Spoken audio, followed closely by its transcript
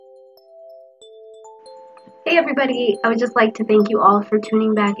Hey everybody, I would just like to thank you all for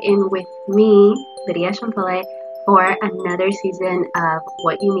tuning back in with me, Lydia Champale, for another season of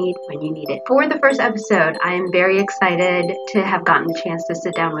What You Need When You Need It. For the first episode, I am very excited to have gotten the chance to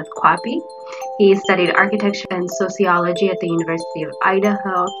sit down with Kwapi. He studied architecture and sociology at the University of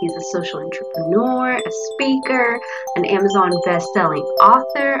Idaho. He's a social entrepreneur, a speaker, an Amazon best-selling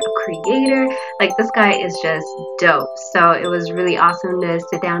author, a creator. Like, this guy is just dope. So it was really awesome to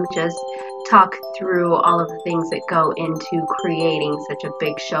sit down and just talk through all of the things that go into creating such a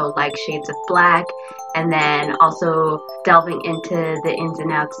big show like Shades of Black, and then also delving into the ins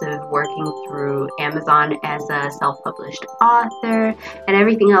and outs of working through Amazon as a self-published author and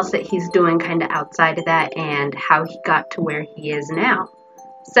everything else that he's doing kind of outside of that and how he got to where he is now.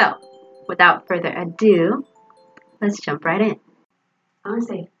 So, without further ado, let's jump right in. I'm gonna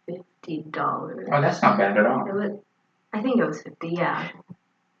say $50. Oh, that's not bad at all. I think it was 50, yeah.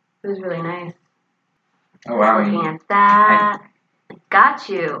 It was really nice. Oh, wow. Looking at that. Got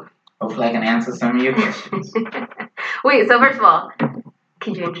you. Hopefully I can answer some of your questions. Wait, so first of all,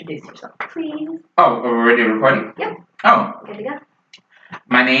 could you introduce yourself, please? Oh, we're already recording? Yep. Oh. Good to go.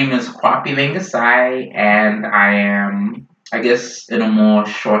 My name is Kwapi Vengasai, and I am, I guess, in a more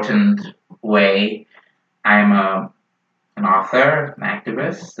shortened way, I'm an author, an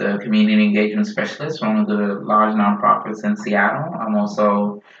activist, a community engagement specialist for one of the large nonprofits in Seattle. I'm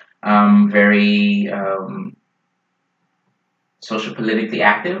also very social politically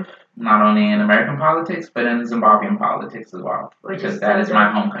active, not only in American politics, but in Zimbabwean politics as well. Because that is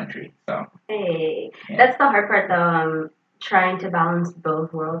my home country. So. Hey, yeah. That's the hard part though, trying to balance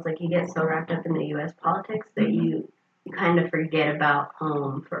both worlds. Like, you get so wrapped up in the U.S. politics that you kind of forget about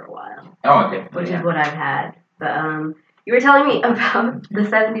home for a while. Oh, definitely. Which is what I've had. But you were telling me about the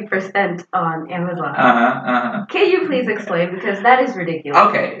 70% on Amazon. Can you please explain? Because that is ridiculous.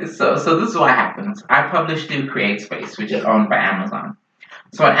 Okay, so this is what happens. I publish through CreateSpace, which is owned by Amazon.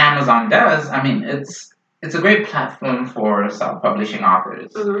 So what Amazon does, I mean, it's a great platform for self-publishing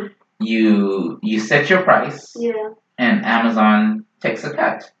authors. Mm-hmm. You set your price, and Amazon takes a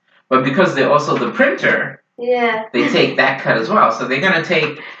cut. But because they're also the printer, they take that cut as well. So they're going to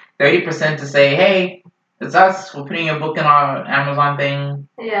take 30% to say, hey, it's us. We're putting your book in our Amazon thing.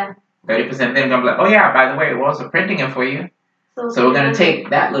 Yeah. 30% then going to be like, oh yeah, by the way, we're also printing it for you. So we're going to take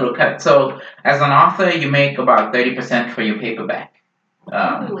that little cut. So as an author, you make about 30% for your paperback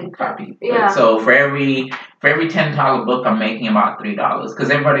copy. Yeah. So for every $10 book, I'm making about $3. Because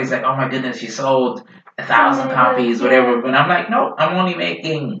everybody's like, oh my goodness, you sold 1,000 copies, whatever. But I'm like, no, I'm only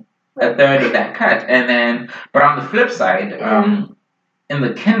making a third of that cut. And then, but on the flip side, in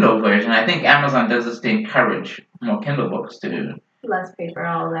the Kindle version, I think Amazon does this to encourage more Kindle books to less paper,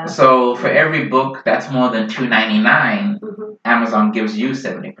 all that. So for every book that's more than $2.99, Amazon gives you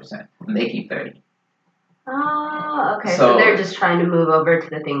 70%, and they keep 30%. Oh, okay. So they're just trying to move over to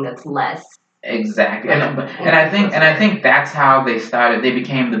the thing that's less. Exactly, and I think that's how they started. They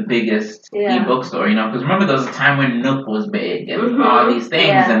became the biggest ebook store, because remember there was a time when Nook was big and all these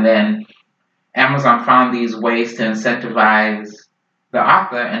things, and then Amazon found these ways to incentivize the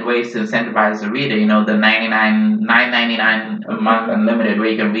author and ways to incentivize the reader. The $9.99 a month unlimited, where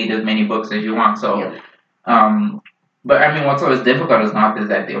you can read as many books as you want. So, but I mean, what's always difficult is not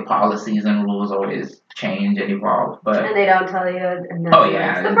that their policies and rules always change and evolve, but they don't tell you.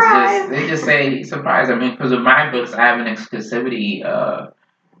 Surprise! They just say surprise. I mean, because with my books, I have an exclusivity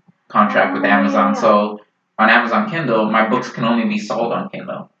contract with Amazon. So on Amazon Kindle, my books can only be sold on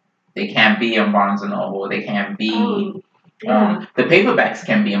Kindle. They can't be in Barnes and Noble. They can't be. The paperbacks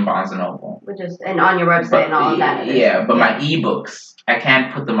can be in Barnes and Noble, and on your website and all of that. Yeah, but my ebooks, I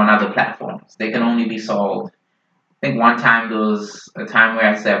can't put them on other platforms. They can only be sold. I think one time there was a time where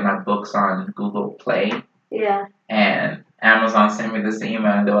I said my books on Google Play. Yeah. And Amazon sent me this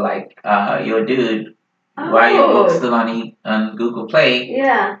email and they were like, yo, dude, why are your books still on Google Play?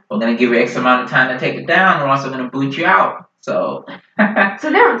 Yeah. We're going to give you X amount of time to take it down. We're also going to boot you out. So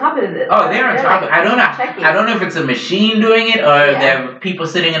they're on top of it. Oh, they're on top of it. I don't know if it's a machine doing it or if there are people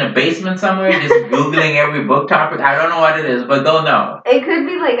sitting in a basement somewhere just Googling every book topic. I don't know what it is, but they'll know. It could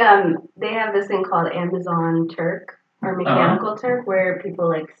be like, they have this thing called Amazon Turk or Mechanical Turk where people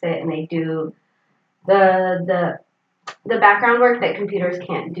like sit and they do the background work that computers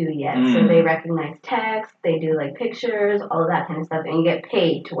can't do yet. So they recognize text, they do like pictures, all of that kind of stuff, and you get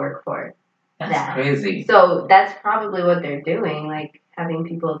paid to work for it. That's crazy. So that's probably what they're doing, like having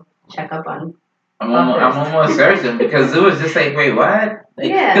people check up on. I'm almost certain because it was just like, wait, what?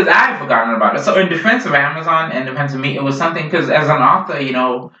 Because I had forgotten about it. So in defense of Amazon and defense of me, it was something because as an author,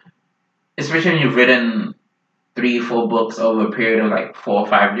 especially when you've written 3-4 books over a period of like 4 or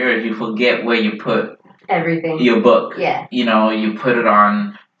 5 years, you forget where you put everything. Your book. Yeah. You put it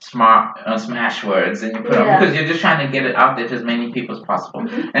on Smashwords, and you put it on because you're just trying to get it out there to as many people as possible.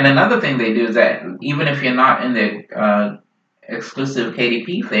 Mm-hmm. And another thing they do is that even if you're not in the exclusive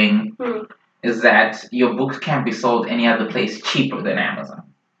KDP thing, is that your books can't be sold any other place cheaper than Amazon.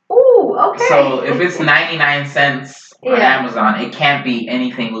 Ooh, okay. So if it's 99 cents on Amazon, it can't be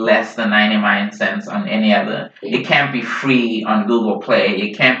anything less than 99 cents on any other. It can't be free on Google Play.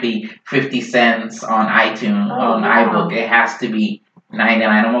 It can't be 50 cents on iTunes, on iBook. It has to be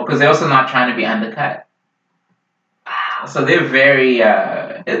 99 or more, because they're also not trying to be undercut. Wow. So they're very,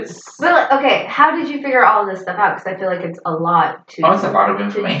 it's... Well, okay, how did you figure all this stuff out? Because I feel like it's a lot to... Oh, it's a lot of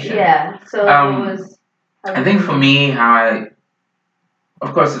information. So I think for me,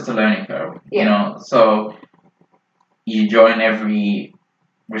 of course, it's a learning curve, so you join every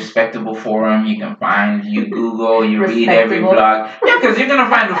respectable forum you can find, you Google, you read every blog. Yeah, because you're going to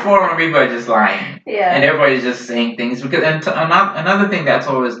find a forum where people are just lying. Yeah. And everybody's just saying things. Another thing that's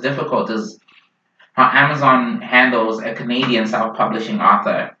always difficult is how Amazon handles a Canadian self-publishing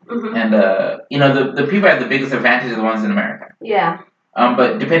author. Mm-hmm. And, the people at the biggest advantage are the ones in America. Yeah.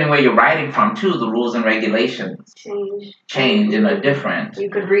 But depending where you're writing from, too, the rules and regulations change and are different. You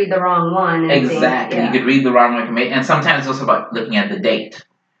could read the wrong one. Exactly. You could read the wrong one. And sometimes it's also about looking at the date.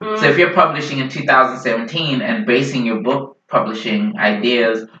 So if you're publishing in 2017 and basing your book publishing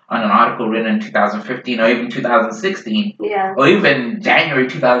ideas on an article written in 2015 or even 2016, or even January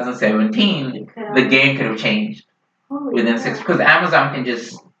 2017, the game could have changed within 6 because Amazon can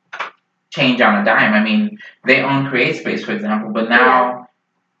just change on a dime. I mean, they own CreateSpace, for example, but now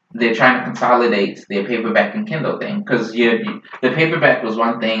they're trying to consolidate their paperback and Kindle thing because the paperback was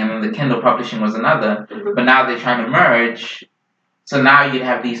one thing and then the Kindle publishing was another, but now they're trying to merge. So now you'd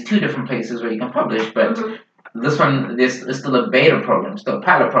have these two different places where you can publish, but this one, is still a beta program, still a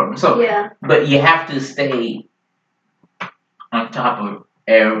pilot program. So, but you have to stay on top of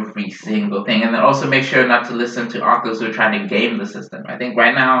every single thing, and then also make sure not to listen to authors who are trying to game the system. I think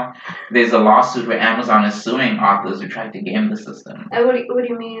right now there's a lawsuit where Amazon is suing authors who tried to game the system. What do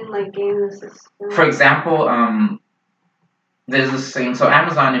you mean, like game the system? For example, there's this thing. So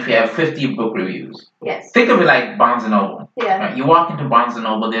Amazon, if you have 50 book reviews, think of it like Barnes and Noble. Yeah. Right? You walk into Barnes and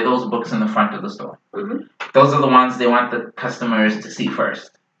Noble, there are those books in the front of the store. Mm-hmm. Those are the ones they want the customers to see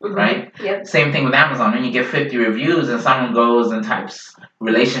first. Mm-hmm. Right? Yep. Same thing with Amazon. When you get 50 reviews and someone goes and types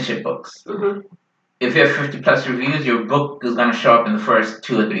relationship books, if you have 50 plus reviews, your book is going to show up in the first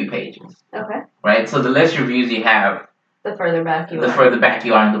 2 or 3 pages. Okay. Right? So the less reviews you have, the further back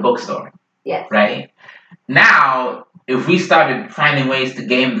you are in the bookstore. Yes. Right? Now, if we started finding ways to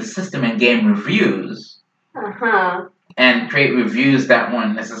game the system and game reviews, and create reviews that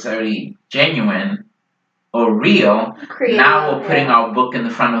weren't necessarily genuine or real, now we're putting our book in the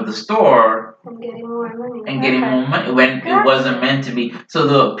front of the store and getting more money. When it wasn't meant to be. So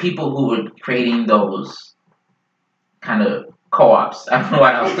the people who were creating those kind of co-ops, I don't know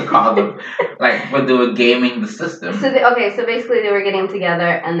what else to call them, but they were gaming the system. So basically they were getting together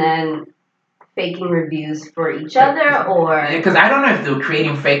and then faking reviews for each other, or... Because I don't know if they were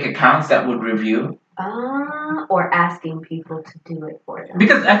creating fake accounts that would review. Or asking people to do it for them.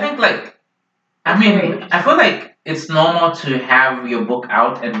 Because I think, I feel like it's normal to have your book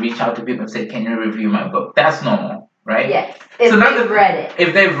out and reach out to people and say, can you review my book? That's normal, right? Yes. If they've read it.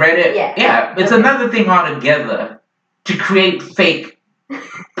 If they've read it, it's another thing altogether to create fake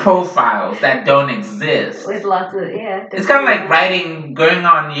profiles that don't exist. With lots of, It's kind of like going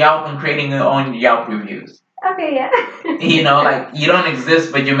on Yelp and creating your own Yelp reviews. Okay, yeah. You don't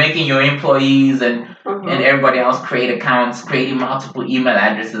exist, but you're making your employees and everybody else create accounts, creating multiple email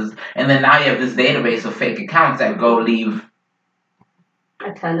addresses, and then now you have this database of fake accounts that go leave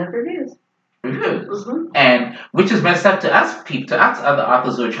a ton of reviews. And which is messed up to us other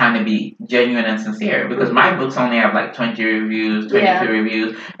authors who are trying to be genuine and sincere, because my books only have 20 reviews, 22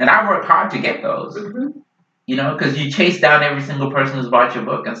 reviews, and I work hard to get those. Because you chase down every single person who's bought your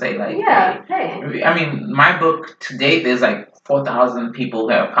book and say hey. I mean, my book to date, there's 4,000 people who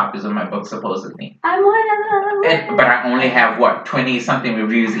have copies of my book supposedly. I'm one of them. But I only have 20-something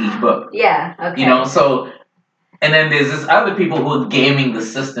reviews each book. Yeah. Okay. So. And then there's this other people who are gaming the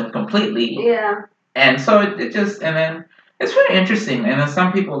system completely. Yeah. And so and then it's really interesting. And then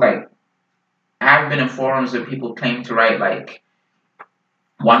some people I've been in forums where people claim to write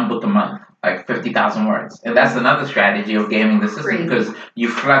one book a month, 50,000 words. And that's another strategy of gaming the system because you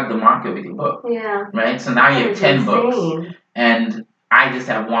flood the market with your book. Yeah. Right? So now you have 10 books. And I just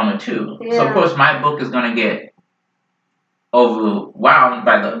have 1 or 2. Yeah. So of course my book is going to get overwhelmed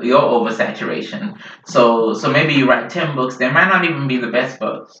by your oversaturation. So maybe you write 10 books. They might not even be the best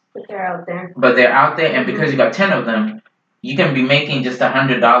books, but they're out there. And because you got 10 of them, you can be making just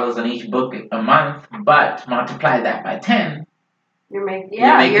 $100 on each book a month. But multiply that by 10. You're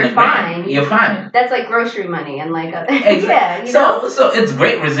fine. You're fine. That's like grocery money and like exactly. So it's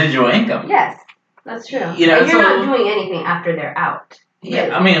great residual income. Yes, that's true. And you're not doing anything after they're out.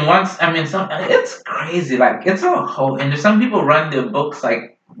 Yeah, it's crazy. Like, it's a whole industry. Some people run their books,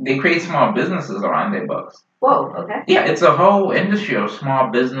 like, they create small businesses around their books. Whoa, okay. Yeah, it's a whole industry of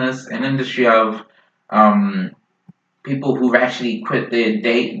small business, an industry of people who've actually quit their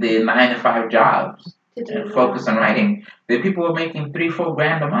 9-to-5 jobs and focus on writing. The people are making $3-4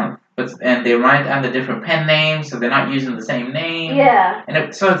 grand a month, and they write under different pen names, so they're not using the same name. Yeah.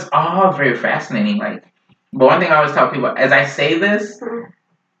 And so it's all very fascinating. Like, but one thing I always tell people, as I say this,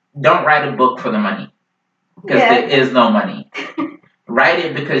 don't write a book for the money, because there is no money. Write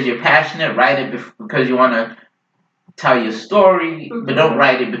it because you're passionate. Write it because you want to tell your story, but don't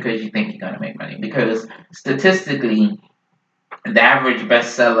write it because you think you're going to make money. Because statistically, the average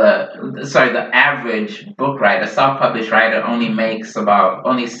book writer, self-published writer,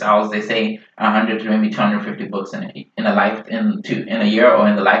 only sells, they say, 100 to maybe 250 books in a year or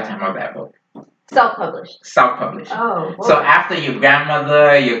in the lifetime of that book. Self-published. Oh. Whoa. So after your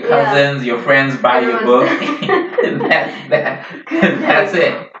grandmother, your cousins, your friends buy your book, that's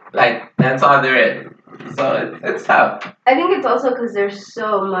it. Like, that's all there is. So it's tough. I think it's also because there's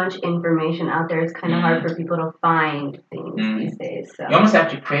so much information out there. It's kind of hard for people to find things these days. So. You almost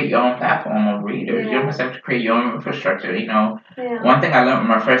have to create your own platform of readers. You almost have to create your own infrastructure. One thing I learned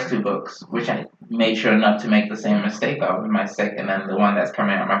with my first 2 books, which I made sure not to make the same mistake of in my second and the one that's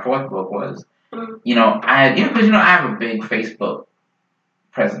coming out, my 4th book was, I have a big Facebook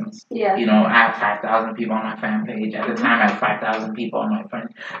presence. Yeah. I have 5,000 people on my fan page. At the time, I had 5,000 people on my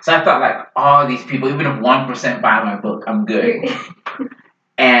friend. So I thought, like, all these people, even if 1% buy my book, I'm good.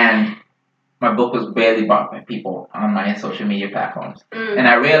 And my book was barely bought by people on my social media platforms. And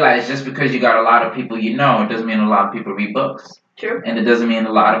I realized just because you got a lot of people it doesn't mean a lot of people read books. True. And it doesn't mean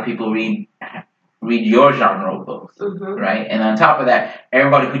a lot of people read your genre of books, right? And on top of that,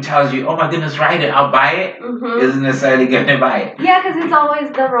 everybody who tells you, "Oh my goodness, write it, I'll buy it," isn't necessarily going to buy it. Yeah, because it's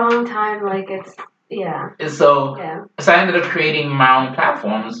always the wrong time. Like, it's So I ended up creating my own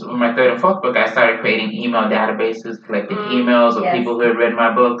platforms. With my 3rd and 4th book, I started creating email databases, collecting emails of people who had read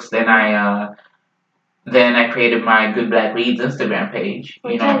my books. Then I created my Good Black Reads Instagram page.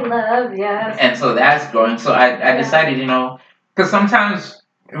 Which I love, yes. And so that's growing. So I decided, because sometimes,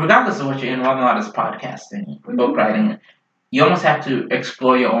 regardless of what you're in, whether or not it's podcasting, book writing, you almost have to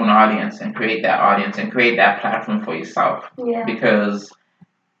explore your own audience and create that audience and create that platform for yourself. Yeah. Because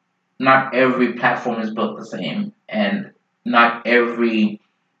not every platform is built the same, and not every,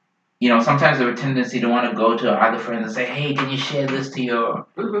 sometimes there's a tendency to want to go to other friends and say, "Hey, can you share this to your,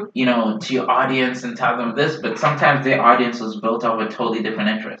 to your audience and tell them this?" But sometimes their audience was built off a totally different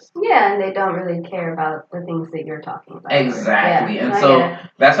interest. Yeah, and they don't really care about the things that you're talking about. Exactly, and so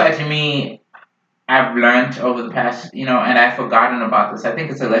that's why, to me, I've learned over the past, and I've forgotten about this. I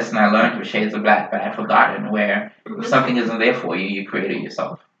think it's a lesson I learned with Shades of Black, but I've forgotten where if something isn't there for you, you create it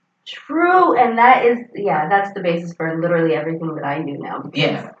yourself. True, and that's the basis for literally everything that I do now.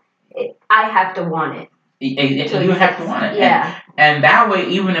 Yeah. I have to want it. You have to want it. Yeah. And that way,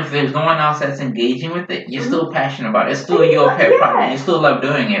 even if there's no one else that's engaging with it, you're still passionate about it. It's still your pet project. You still love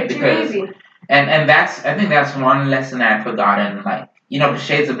doing it because, and I think that's one lesson I'd forgotten. Like,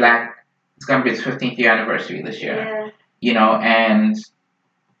 Shades of Black, it's gonna be its 15th year anniversary this year. Yeah. And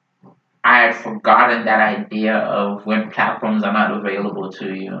I had forgotten that idea of when platforms are not available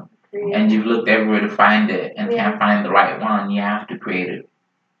to you, and you've looked everywhere to find it and can't find the right one. You have to create it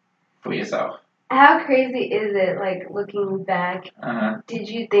for yourself. How crazy is it, like, looking back, did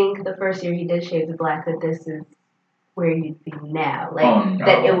you think the first year you did Shades of Black that this is where you'd be now? Like,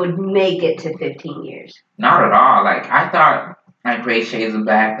 that it would make it to 15 years? Not at all. Like, I thought I'd create Shades of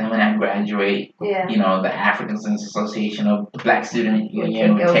Black, then when I graduate, the African Association of Black Student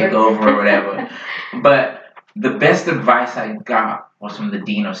Union would take over or whatever. But the best advice I got was from the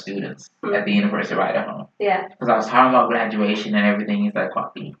Dean of Students at the University of Idaho. Yeah. Because I was talking about graduation and everything. He's like,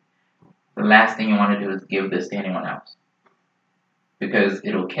 "Poppy, the last thing you want to do is give this to anyone else. Because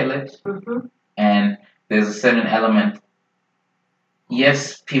it'll kill it. And there's a certain element.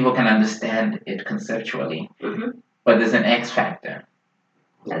 Yes, people can understand it conceptually. But there's an X factor."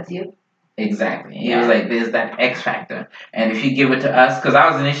 That's you. Exactly. He was like, "There's that X factor, and if you give it to us," because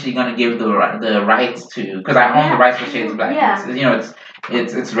I was initially going to give the rights to, because I own the rights for Shades of Black. Yeah.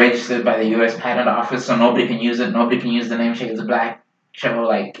 it's registered by the U.S. Patent Office, so nobody can use it. Nobody can use the name Shades of Black show.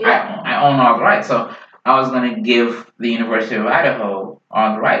 Like I own all the rights. So I was gonna give the University of Idaho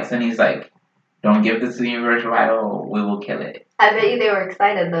all the rights, and he's like, "Don't give this to the University of Idaho. We will kill it." I bet you they were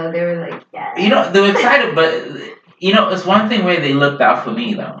excited though. They were like, "Yeah." They were excited, but it's one thing where they looked out for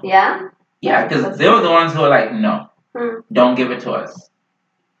me though. Yeah. Yeah, because they were the ones who were like, "No, don't give it to us.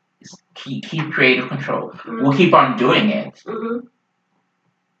 Keep creative control. We'll keep on doing it,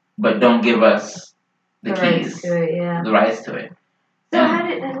 but don't give us the keys, the rights to it." So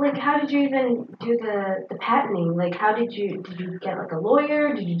how did you even do the patenting? Like, did you get like a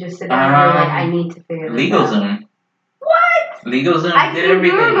lawyer? Did you just sit down and be like, I need to figure this out? LegalZoom. What? LegalZoom did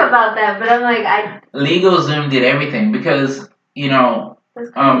everything. I knew about that, but I'm like, LegalZoom did everything because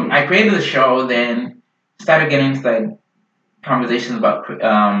I created the show, then started getting into like conversations about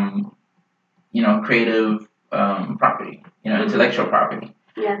creative property, intellectual property.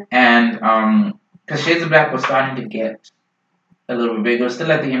 Yeah. And because Shades of Black was starting to get a little bit bigger,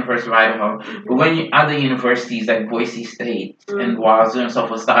 still at the University of Idaho, but when other universities like Boise State and Wazoo and so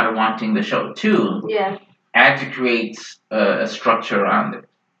forth started wanting the show too, I had to create a structure around it.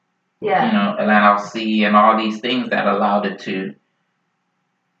 Yeah. An LLC and all these things that allowed it to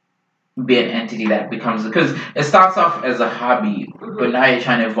be an entity that becomes, because it starts off as a hobby, but now you're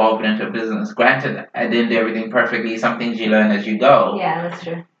trying to evolve it into a business. Granted, I didn't do everything perfectly. Some things you learn as you go. Yeah, that's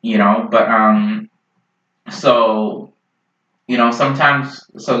true. But sometimes,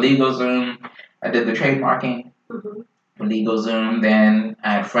 LegalZoom, I did the trademarking for LegalZoom. Then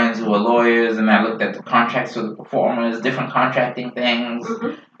I had friends who were lawyers, and I looked at the contracts for the performers, different contracting things.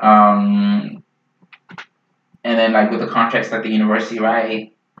 And then like with the contracts that the university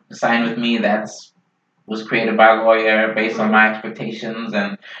signed with me, was created by a lawyer based on my expectations.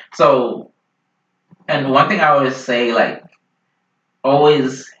 And one thing I always say, like,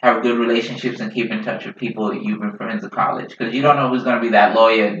 always have good relationships and keep in touch with people you've been friends at college, because you don't know who's going to be that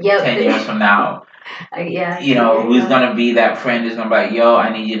lawyer 10 years from now. Who's going to be that friend who's going to be like, yo, I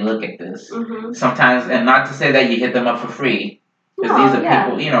need you to look at this. Sometimes, and not to say that you hit them up for free, because these are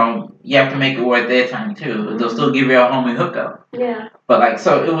people, you have to make it worth their time too. They'll still give you a homie hookup. Yeah. But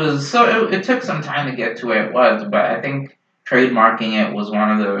it took some time to get to where it was, but I think trademarking it was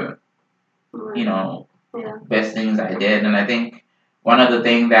one of the, best things I did. And I think one of the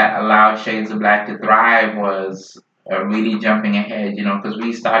things that allowed Shades of Black to thrive was really jumping ahead, because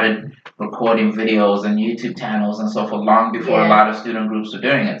we started recording videos and YouTube channels and so forth long before a lot of student groups were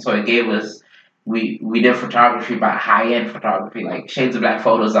doing it. So it gave us, we did photography, but high-end photography. Like Shades of Black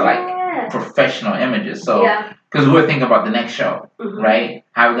photos are like professional images. So, because we were thinking about the next show, right?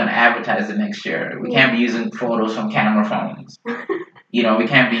 How we're going to advertise it next year. We can't be using photos from camera phones. We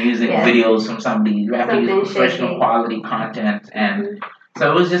can't be using videos from somebody. We have to use professional quality content. And so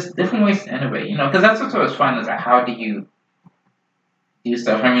it was just different ways to innovate, because that's what's always fun, is like, how do you do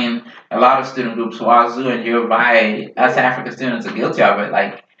stuff? I mean, a lot of student groups, Wazoo and UofI, us African students are guilty of it.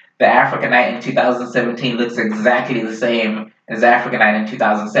 Like, the African Night in 2017 looks exactly the same as African Night in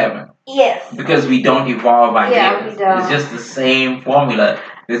 2007. Yes. Because we don't evolve ideas. Yeah, we don't. It's just the same formula.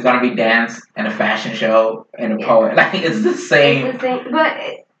 There's going to be dance and a fashion show and a poet. Like, it's the same. It's the same. But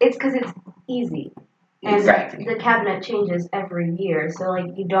it's because it's easy. And exactly. The cabinet changes every year. So,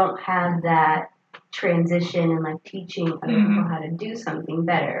 like, you don't have that transition and, like, teaching other people how to do something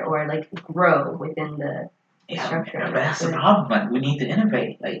better or, like, grow within the structure. But that's the problem. Like, we need to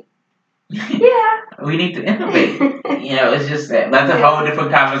innovate. Like, we need to innovate. It's just that's a whole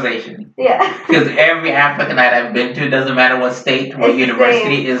different conversation. Yeah. Because every African Night I've been to, doesn't matter what state, what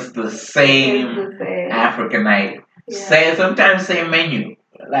university, is the same African Night. Yeah. Sometimes same menu.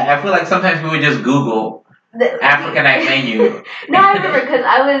 Like, I feel like sometimes we would just Google African Night menu. No, I remember because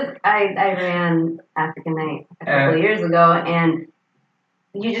I ran African Night a couple of years ago, and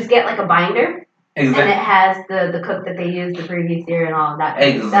you just get like a binder. Exactly. And it has the cook that they used the previous year and all of that.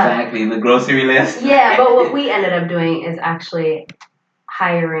 Exactly, the grocery list. Yeah, but what we ended up doing is actually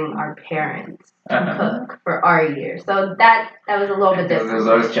hiring our parents to cook for our year. So that was a little bit different. There's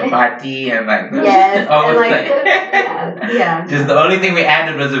always chapati and like yes, and like yeah. Just the only thing we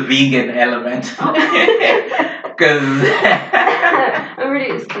added was a vegan element. Because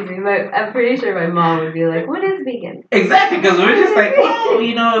I'm pretty sure my mom would be like, "What is vegan?" Exactly, because we're just like,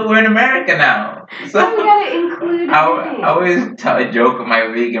 we're in America now, so we gotta include. I always tell a joke with my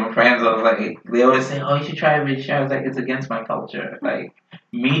vegan friends. I was like, they always say, "Oh, you should try vegan." I was like, "It's against my culture. Like,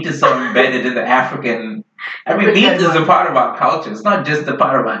 meat is so embedded in the African. I mean, meat is a part of our culture. It's not just a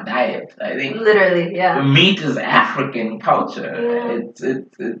part of our diet. I think literally, yeah. Meat is African culture. Yeah. It's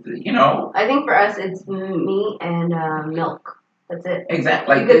I think for us, it's meat and milk. That's it.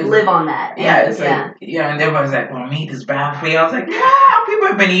 Exactly. Like, you could live on that. Yeah, it's like, and everyone's like, well, meat is bad for you. I was like, yeah, people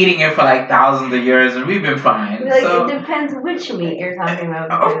have been eating it for like thousands of years and we've been fine. Like, so, it depends which meat you're talking about.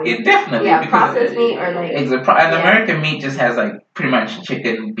 Oh, it definitely. Yeah, processed meat or like. And American meat just has like pretty much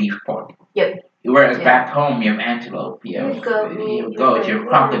chicken, beef, pork. Yep. Whereas back home, you have antelope, you have goat, you have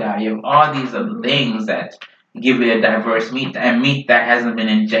crocodile, you have all these other things that give you a diverse meat, and meat that hasn't been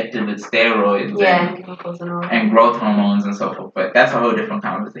injected with steroids and growth hormones and so forth. But that's a whole different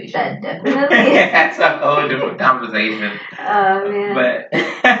conversation. That definitely. That's a whole different conversation. Oh man.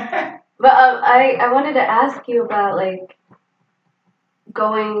 But I wanted to ask you about like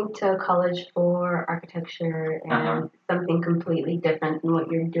going to college for architecture and something completely different than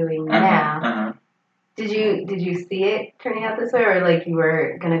what you're doing now. Did you see it turning out this way, or like you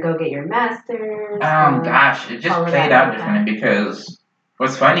were gonna go get your master's? Gosh, it just played out differently because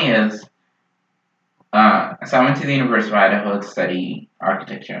what's funny is, so I went to the University of Idaho to study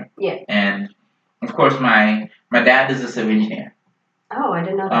architecture. Yeah. And of course, my dad is a civil engineer. Oh, I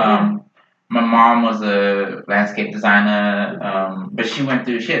didn't know that. My mom was a landscape designer, but she went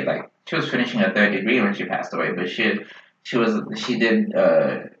through shit. Like, she was finishing her third degree when she passed away, but she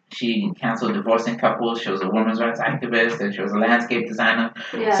counseled divorcing couples. She was a women's rights activist, and she was a landscape designer.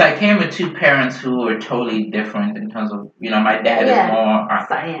 Yeah. So I came with two parents who were totally different in terms of, my dad is more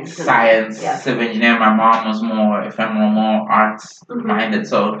science, civil engineer. My mom was more ephemeral, more arts minded.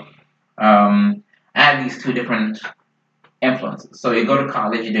 So I had these two different influences. So you go to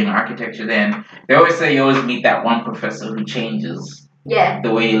college, you're doing architecture. Then they always say you always meet that one professor who changes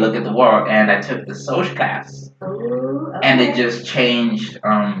the way you look at the world. And I took the social class. Ooh, okay. And it just changed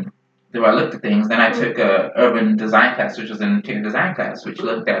the way I looked at things. Then I took a urban design class, which was an interior design class, which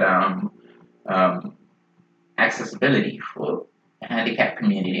looked at accessibility for the handicapped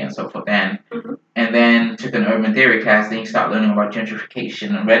community and so forth. And then took an urban theory class. Then you start learning about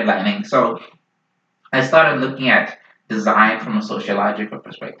gentrification and redlining. So I started looking at design from a sociological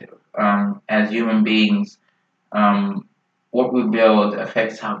perspective. As human beings, what we build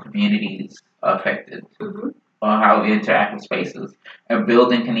affects how communities are affected. Or how we interact with spaces. A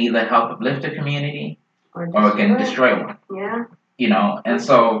building can either help uplift a community or it can destroy one. Yeah. And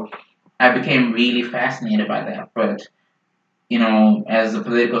so I became really fascinated by that. But, as the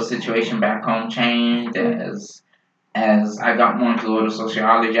political situation back home changed, as I got more into the world of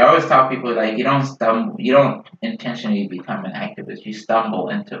sociology, I always tell people, like, you don't intentionally become an activist, you stumble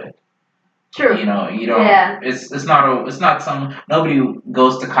into it. True. You don't, it's not nobody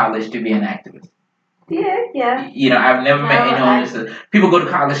goes to college to be an activist. Yeah. I've never met anyone who says people go to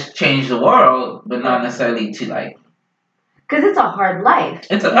college to change the world, but not necessarily to like. Because it's a hard life.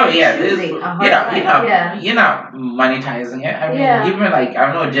 It's a hard life. You're not monetizing it. I mean, even like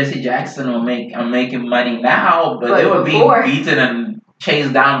I know Jesse Jackson are making money now, but they were being beaten and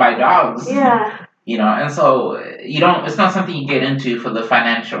chased down by dogs. Yeah. And so it's not something you get into for the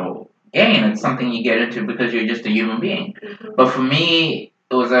financial gain. It's something you get into because you're just a human being. But for me,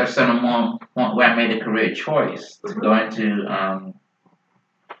 it was at a certain point where I made a career choice to go into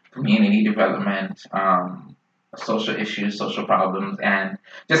community development, social issues, social problems, and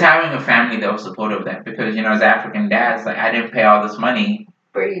just having a family that was supportive of that. Because, as African dads, like, I didn't pay all this money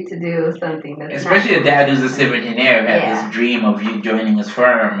for you to do something that's especially a dad who's a civil engineer who had this dream of you joining his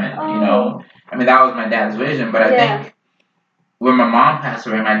firm. And, that was my dad's vision. But I think when my mom passed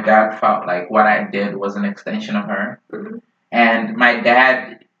away, my dad felt like what I did was an extension of her. And my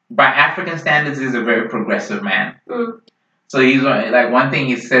dad, by African standards, is a very progressive man. So he's like, one thing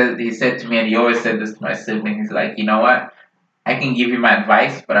he said to me, and he always said this to my siblings, he's like, you know what? I can give you my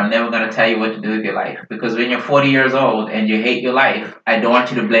advice, but I'm never going to tell you what to do with your life. Because when you're 40 years old and you hate your life, I don't want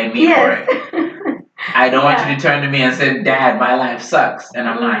you to blame me for it. I don't want you to turn to me and say, Dad, my life sucks. And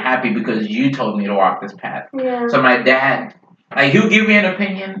I'm not happy because you told me to walk this path. So my dad, like, he'll give you an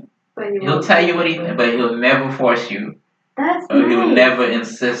opinion. He'll tell you what he thinks, but he'll never force you. He'll never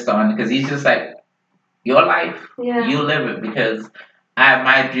insist on, because he's just like, your life, you live it, because I have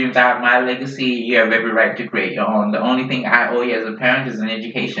my dreams, I have my legacy, you have every right to create your own. The only thing I owe you as a parent is an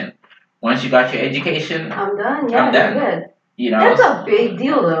education. Once you got your education, I'm done. I'm done. Good. That's a big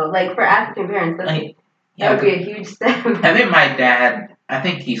deal, though. Like, for African parents, that would be a huge step. I think my dad,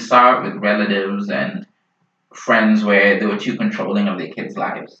 he saw it with relatives and friends where they were too controlling of their kids'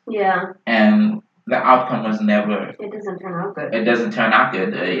 lives. And the outcome was never. It doesn't turn out good. It doesn't turn out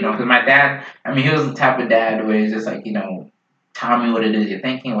good, because my dad, he was the type of dad where he's just like, tell me what it is you're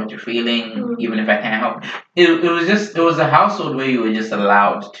thinking, what you're feeling, even if I can't help. It was a household where you were just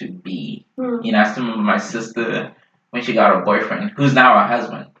allowed to be. I still remember my sister, when she got her boyfriend, who's now her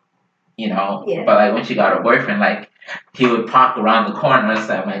husband. you know. Yeah. But like when she got a boyfriend, like he would park around the corner so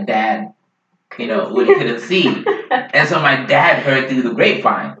that my dad, you know, couldn't see. And so my dad heard through the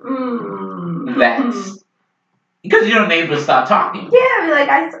grapevine that. Because, you know, neighbors start talking. Yeah, like,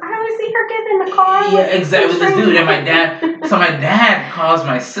 I always see her getting in the car. Yeah, exactly, with this dude. And my dad calls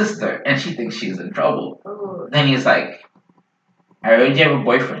my sister, and she thinks she's in trouble. Ooh. Then he's like, I heard you have a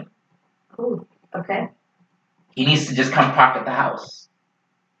boyfriend. Ooh, okay. He needs to just come park at the house.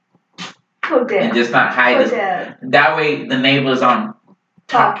 Oh, damn. And just not hide it. That way, the neighbors aren't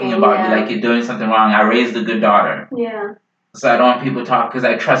talking about you like you're doing something wrong. I raised a good daughter. Yeah. So I don't want people to talk, because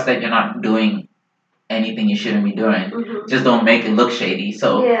I trust that you're not doing anything you shouldn't be doing. Mm-hmm. Just don't make it look shady.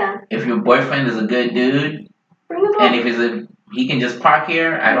 So if your boyfriend is a good dude, and if he can just park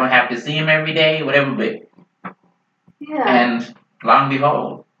here, I don't have to see him every day, whatever. But and lo and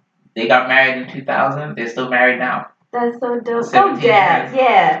behold, they got married in 2000. They're still married now. That's so dope. Oh, Dad.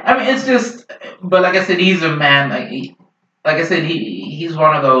 Yeah. I mean, it's just. But like I said, he's a man. Like I said, he's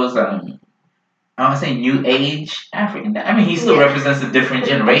one of those. I want to say new age African. I mean, he still represents a different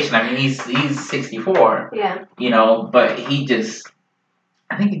generation. I mean, he's 64. Yeah. You know, but I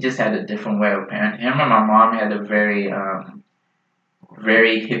think he just had a different way of parenting. Him and my mom had a very,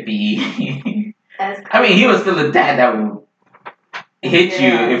 very hippie. I mean, he was still a dad that would hit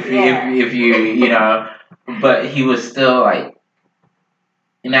you if you know, but he was still like,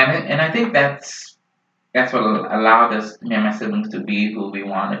 and I think that's what allowed us, me and my siblings, to be who we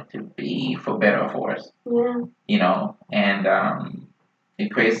wanted to be, for better or for worse. Yeah. You know, and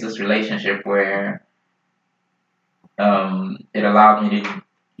it creates this relationship where it allowed me to,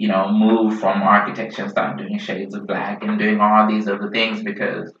 you know, move from architecture and start doing shades of black and doing all these other things,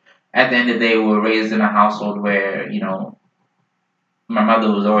 because at the end of the day, we were raised in a household where, you know, my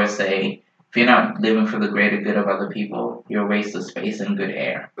mother would always say, if you're not living for the greater good of other people, you're a waste of space and good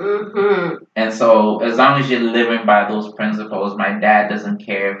air. Mm-hmm. And so, as long as you're living by those principles, my dad doesn't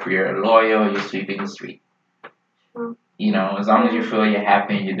care if you're a lawyer or you're sweeping the street. Mm-hmm. You know, as long as you feel you're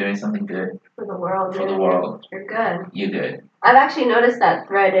happy and you're doing something good for the world, you're good. You're good. I've actually noticed that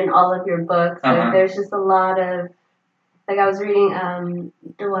thread in all of your books. Like, there's just a lot of. Like, I was reading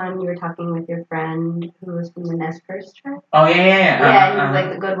the one you were talking with your friend who was from the Nez Perce tribe. Oh, yeah. Yeah, he's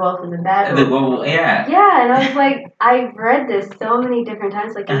like the good wolf and the bad wolf. The good wolf, yeah. Yeah, and I was like, I've read this so many different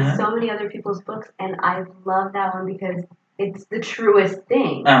times, like in so many other people's books, and I love that one because it's the truest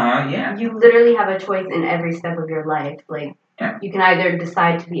thing. Yeah. You literally have a choice in every step of your life. Like, you can either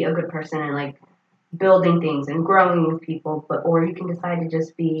decide to be a good person and, like, building things and growing with people, or you can decide to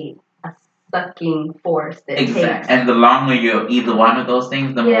just be sucking force that takes. And the longer you're either one of those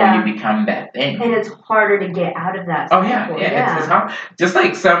things, the more you become that thing. And it's harder to get out of that. Oh, yeah. It's hard. Just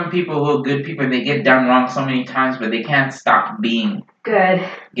like some people who are good people, they get done wrong so many times, but they can't stop being good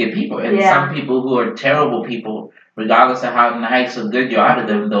people. And some people who are terrible people, regardless of how nice or good you're out of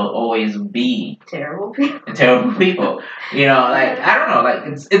them, they'll always be terrible people. You know, like, I don't know,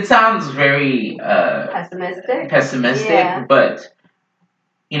 like, it sounds very pessimistic, but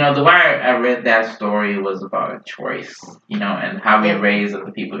you know, the way I read that story was about a choice, you know, and how we raise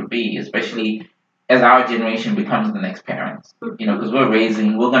other people to be, especially as our generation becomes the next parents, you know, because we're going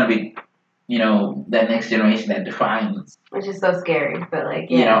to be, you know, that next generation that defines. Which is so scary, but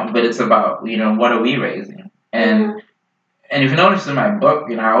like, you know, but it's about, you know, what are we raising? And and if you notice in my book,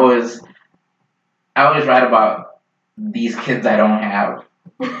 you know, I always write about these kids I don't have.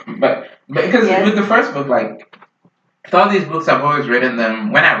 but because with the first book, like, with all these books, I've always written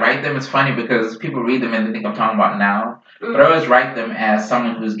them. When I write them, it's funny because people read them and they think I'm talking about now. Mm-hmm. But I always write them as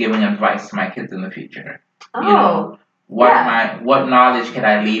someone who's giving advice to my kids in the future. Oh, you know, what knowledge can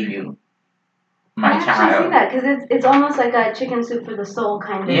I leave you, my child? I actually see that because it's almost like a chicken soup for the soul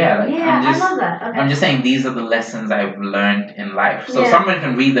kind of. Yeah, I love that. Okay. I'm just saying these are the lessons I've learned in life. So someone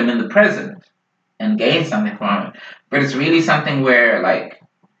can read them in the present and gain something from it. But it's really something where, like,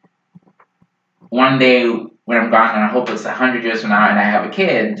 one day when I'm gone, and I hope it's 100 years from now, and I have a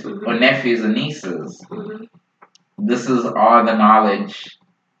kid or nephews or nieces, this is all the knowledge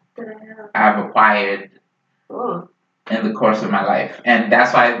I've acquired in the course of my life. And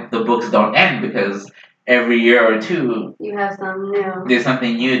that's why the books don't end, because every year or two, you have something new. There's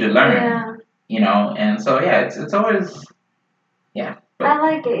something new to learn, you know. And so, it's always, But, I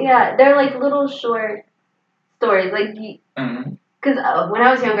like it, They're like little short stories, like, because when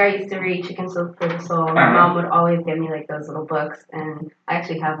I was younger, I used to read Chicken Soup for the Soul. My mom would always give me, like, those little books, and I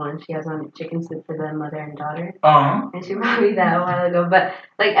actually have one. She has one, Chicken Soup for the Mother and Daughter. And she brought me that a while ago. But,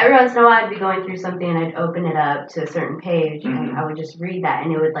 like, every once in a while, I'd be going through something, and I'd open it up to a certain page, and I would just read that,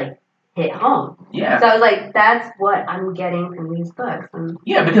 and it would, like, hit home. Yeah. So I was like, that's what I'm getting from these books. And,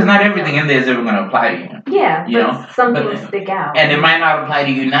 yeah, because not everything in there is ever going to apply to you. Yeah, but some things stick out. And it might not apply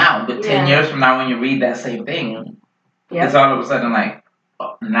to you now, but 10 years from now when you read that same thing, it's all of a sudden like,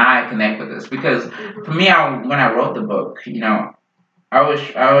 oh, now I connect with this. Because for me, when I wrote the book, I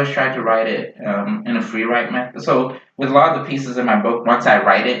always try to write it in a free write method. So with a lot of the pieces in my book, once I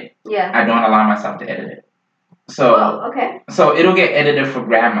write it, I don't allow myself to edit it. So so it'll get edited for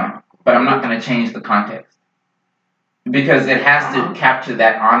grammar, but I'm not going to change the context because it has to capture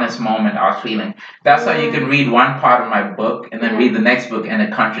that honest moment I was feeling. That's why you can read one part of my book and then read the next book and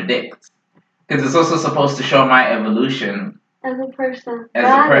it contradicts because it's also supposed to show my evolution. As a person.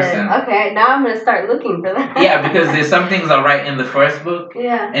 Okay, now I'm going to start looking for that. Yeah, because there's some things I'll write in the first book,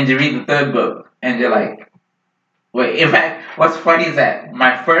 and you read the third book, and you're like, wait, in fact, what's funny is that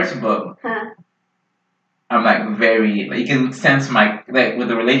my first book, I'm like you can sense with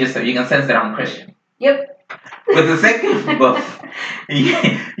the religious stuff, you can sense that I'm Christian. Yep. With the second book,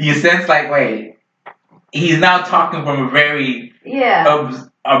 you sense like, wait, he's now talking from a very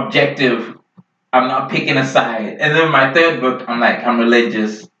objective, I'm not picking a side. And then my third book, I'm like, I'm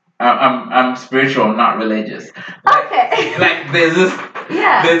religious. I'm spiritual, I'm not religious. Like there's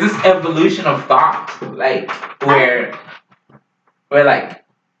this evolution of thought, like where like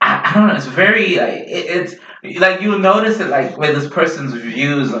I don't know, it's very like it's like you'll notice it like where this person's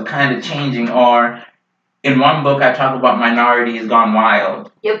views are kind of changing. Or in one book I talk about minorities gone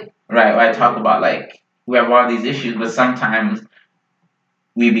wild. Yep. Right, where I talk about like we have all these issues, but sometimes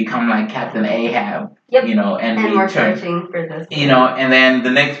we become like Captain Ahab, and we're searching for this, and then the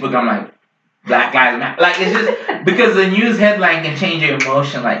next book I'm like, Black Lives Matter. Like it's just because the news headline can change your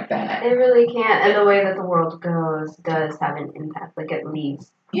emotion like that. It really can, and the way that the world goes does have an impact. Like it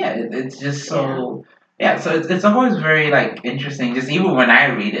leaves. Yeah, it's just so. Yeah, so it's always very like interesting. Just even when I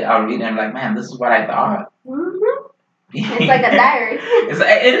read it, I'll read it and I'm like, man, this is what I thought. It's like a diary.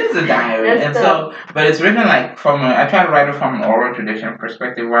 It is a diary, but it's written like I try to write it from an oral tradition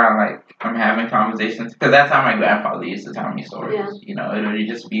perspective where I'm having conversations because that's how my grandfather used to tell me stories. Yeah. It would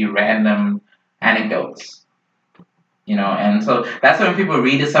just be random anecdotes, and so that's when people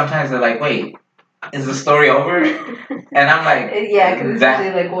read it. Sometimes they're like, "Wait, is the story over?" And I'm like, because it's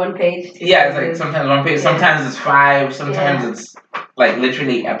usually like 1 page. It's like sometimes 1 page, sometimes it's 5, sometimes it's like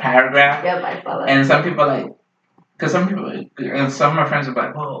literally a paragraph. Yep, I follow. And some people like. Because some people, and some of my friends are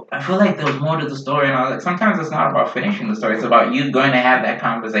like, well, I feel like there was more to the story. And I was like, sometimes it's not about finishing the story. It's about you going to have that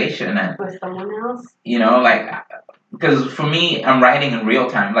conversation. With someone else? Because for me, I'm writing in real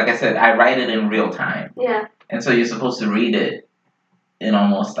time. Like I said, I write it in real time. Yeah. And so you're supposed to read it in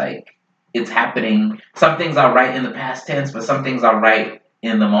almost like it's happening. Some things I'll write in the past tense, but some things I'll write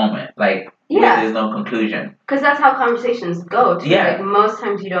in the moment. Like, there's no conclusion. Because that's how conversations go, too. Yeah. Like, most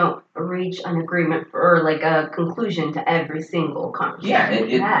times you don't reach an agreement or, like, a conclusion to every single conversation.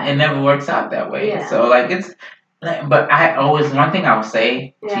 Yeah, it never works out that way. Yeah. So, like, it's... But I always... One thing I'll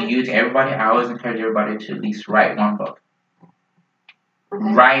say to everybody, I always encourage everybody to at least write one book.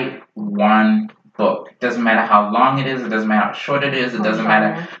 Okay. Write one book. It doesn't matter how long it is. It doesn't matter how short it is. It doesn't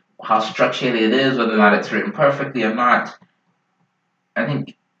matter how structured it is, whether or not it's written perfectly or not. I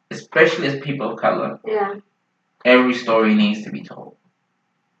think... Especially as people of color, every story needs to be told.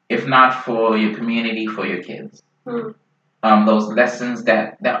 If not for your community, for your kids. Those lessons,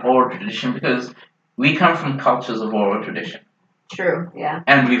 that oral tradition, because we come from cultures of oral tradition. True, yeah.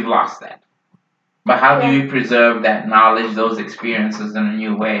 And we've lost that. But how do you preserve that knowledge, those experiences in a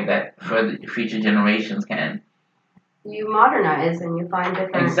new way that future generations can? You modernize and you find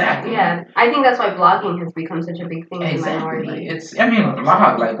different... Exactly. Yeah. I think that's why blogging has become such a big thing in minority.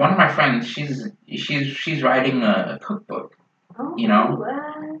 Blog, like one of my friends, she's writing a cookbook. Oh,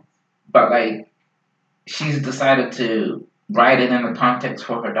 what? But like, she's decided to write it in the context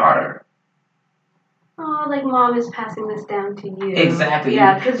for her daughter. Oh, like mom is passing this down to you. Exactly.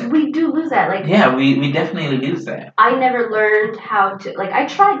 Yeah, because we do lose that. Like, we definitely lose that. I never learned how to... Like, I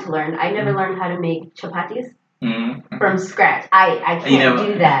tried to learn. I never learned how to make chapatis. From scratch. I can't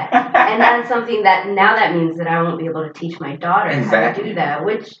do that. And that's something that means that I won't be able to teach my daughter how to do that,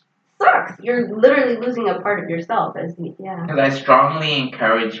 which sucks. You're literally losing a part of yourself. Because I strongly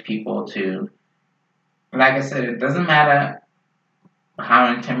encourage people to, like I said, it doesn't matter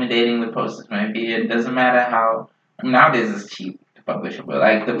how intimidating the process may be. It doesn't matter how, nowadays it's cheap to publish a book.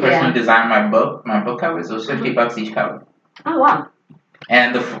 Like the person who designed my book covers, it was $50 each cover. Oh, wow.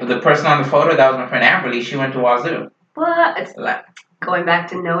 And the person on the photo, that was my friend Amberly, she went to Wazoo. What? It's like going back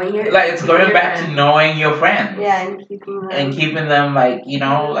to knowing your... Like, it's going back to knowing your friends. Yeah, and keeping them... And keeping them,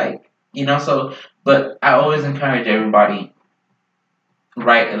 so... But I always encourage everybody,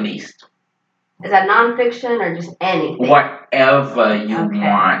 write at least. Is that nonfiction or just anything? Whatever you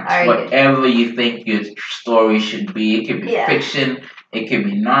want. Right, whatever you think your story should be. It could be fiction. It could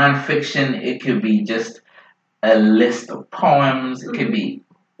be nonfiction. It could be just a list of poems. It could be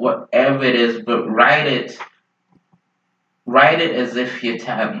whatever it is. But write it as if you're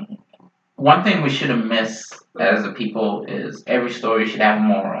telling. One thing we shouldn't miss as a people is every story should have a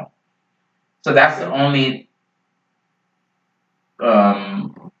moral. So that's the only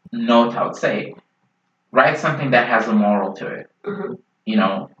note I would say. Write something that has a moral to it. You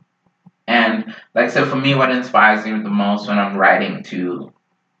know? And like I said, for me, what inspires me the most when I'm writing to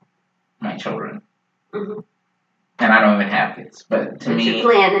my children. And I don't even have kids, but to me,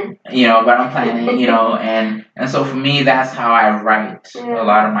 you're planning. You know, but I'm planning, you know, and so for me, that's how I write a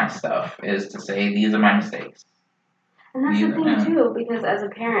lot of my stuff, is to say, these are my mistakes. And that's the thing, too, because as a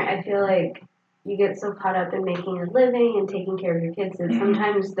parent, I feel like you get so caught up in making a living and taking care of your kids that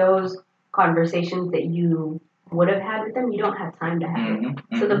sometimes those conversations that you would have had with them, you don't have time to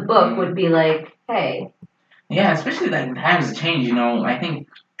have. So the book would be like, hey. Yeah, especially like times change, you know, I think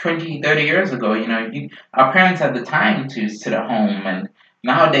 20, 30 years ago, you know, our parents had the time to sit at home, and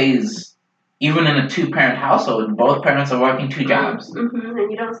nowadays, even in a 2-parent household, both parents are working 2 jobs. And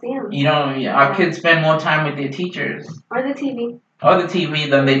you don't see them. You know, our kids spend more time with their teachers. Or the TV.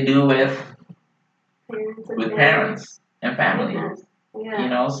 Than they do with parents and family. Yeah. You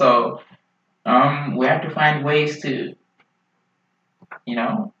know, so we have to find ways to, you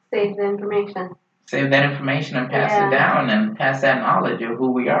know, save that information and pass it down and pass that knowledge of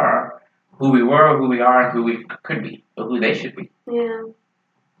who we are, who we were, who we are, and who we could be, or who they should be. Yeah.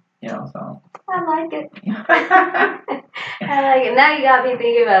 You know, so. I like it. I like it. Now you got me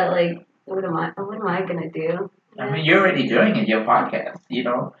thinking about, like, what am I going to do? I mean, you're already doing it, your podcast, you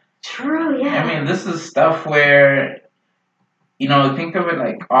know. True, yeah. I mean, this is stuff where, you know, think of it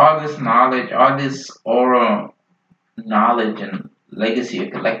like all this knowledge, all this oral knowledge and legacy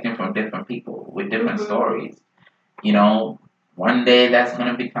you're collecting from different people with different stories. You know, one day that's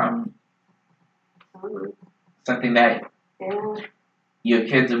going to become something that your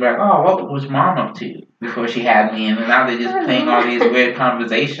kids are like, oh, what was mom up to before she had me? And now they're just playing all these weird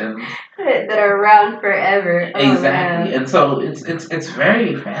conversations that are around forever. Exactly. And so it's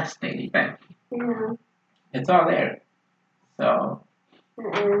very fascinating. Yeah. It's all there. So.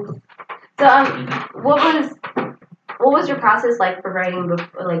 It is. So what was your process like for writing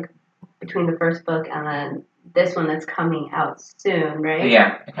between the first book and then this one that's coming out soon, right?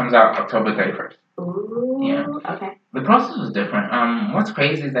 Yeah, it comes out October 31st. Ooh. Yeah. Okay. The process was different. What's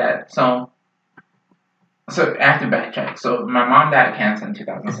crazy is that so I have to backtrack. So my mom died of cancer in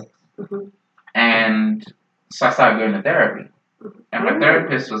 2006, and so I started going to therapy, and my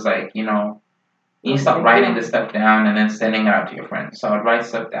therapist was like, you know, you start writing this stuff down and then sending it out to your friends. So I'd write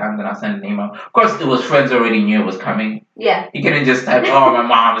stuff down, then I'll send an email. Of course, it was friends already knew it was coming. Yeah. You couldn't just type, oh, my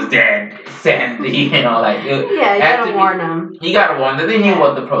mom is dead. Send, you know, like. You gotta warn them. You gotta warn them. They knew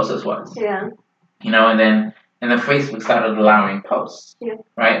what the process was. Yeah. You know, and then Facebook started allowing posts. Yeah.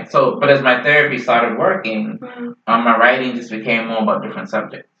 Right? So, but as my therapy started working, my writing just became more about different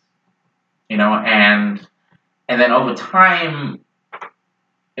subjects. You know, and then over time,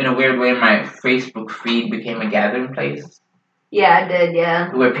 in a weird way, my Facebook feed became a gathering place. Yeah, I did,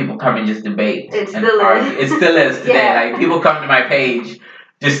 yeah. Where people come and just debate. It still is. It still is today. Yeah. Like, people come to my page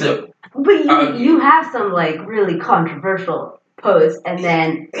just to... But you have some, like, really controversial posts, and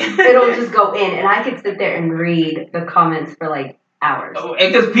then it'll just go in, and I could sit there and read the comments for, like, hours.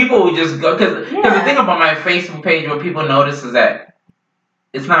 Because people would just go... Because the thing about my Facebook page, what people notice is that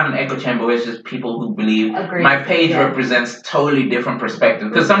it's not an echo chamber, it's just people who believe my page represents totally different perspectives.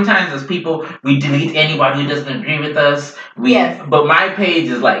 Because sometimes as people, we delete anybody who doesn't agree with us. But my page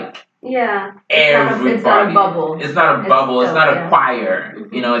is like everybody. It's not a bubble. It's not a bubble. It's not a choir.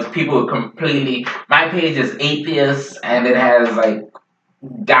 You know, it's people who completely... My page is atheists, and it has like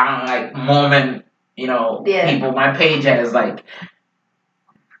down, like Mormon, you know, people. My page has like...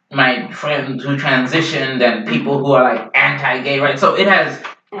 my friends who transitioned and people who are like anti-gay, right? So it has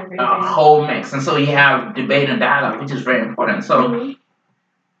a whole mix, and so you have debate and dialogue, which is very important. So,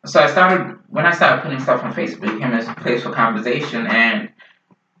 so when I started putting stuff on Facebook, it became a place for conversation, and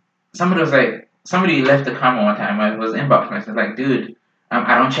somebody left a comment one time. It was inbox message like, dude,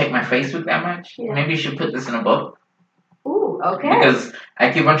 I don't check my Facebook that much. Yeah. Maybe you should put this in a book. Ooh, okay. Because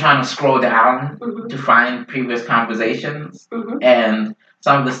I keep on trying to scroll down to find previous conversations, and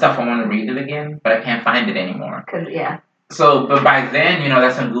some of the stuff I want to read it again, but I can't find it anymore. So, but by then, you know,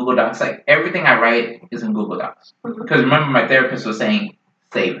 that's in Google Docs. Like, everything I write is in Google Docs. Because remember, my therapist was saying,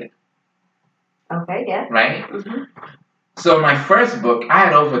 save it. Okay, yeah. Right? So my first book, I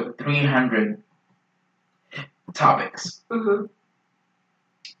had over 300 topics. Mm-hmm.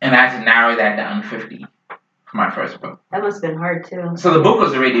 And I had to narrow that down to 50 for my first book. That must have been hard too. So the book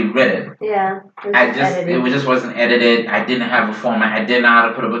was already written. Yeah. It just wasn't edited. I didn't have a format. I didn't know how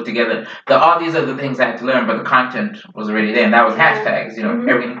to put a book together. All these other things I had to learn, but the content was already there. And that was hashtags,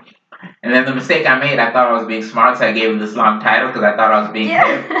 everything. And then the mistake I made, I thought I was being smart, so I gave it this long title because I thought I was being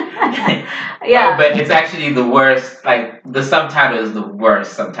hip. Yeah. But it's actually the worst. Like, the subtitle is the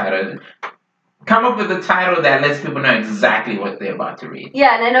worst subtitle. Come up with a title that lets people know exactly what they're about to read.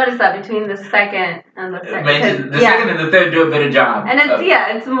 Yeah, and I noticed that between the second and the third. Second and the third do a better job. And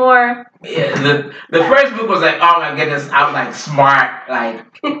it's more... Yeah, the first book was like, oh my goodness, I'm like smart, like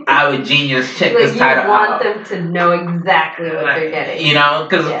I'm a genius, check this title out. You want them to know exactly what they're getting.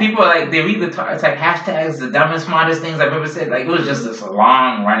 Because people they read it's like hashtags, the dumbest, smartest things I've ever said. Like, it was just this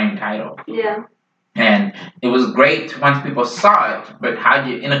long running title. Yeah. And it was great once people saw it, but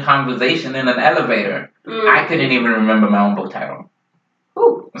in a conversation in an elevator, I couldn't even remember my own book title.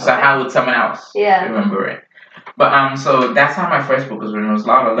 Ooh, so how would someone else remember it? But so that's how my first book was written. It was a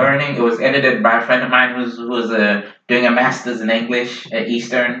lot of learning. It was edited by a friend of mine who was doing a master's in English at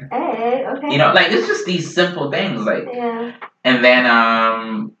Eastern. Hey, okay. It's just these simple things, And then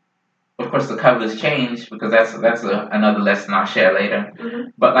of course the covers changed because that's another lesson I'll share later. Mm-hmm.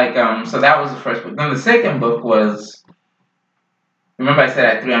 But so that was the first book. Then the second book was, remember I said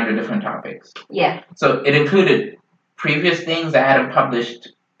I had 300 different topics. Yeah. So it included previous things I hadn't published.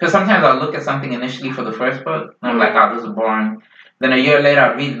 Because sometimes I'll look at something initially for the first book, and I'm like, oh, this is boring. Then a year later,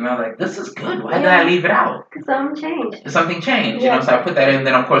 I'll read it, and I'm like, this is good. Why did I leave it out? Because something changed. So I put that in.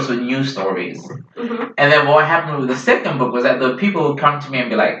 Then, of course, with new stories. Mm-hmm. And then what happened with the second book was that the people would come to me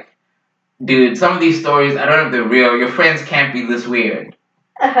and be like, dude, some of these stories, I don't know if they're real. Your friends can't be this weird.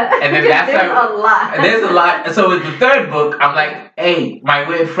 And then there's a lot. There's a lot. So with the third book, I'm like, hey, my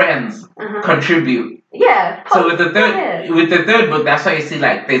weird friends contribute. Yeah. So with the third book, that's why you see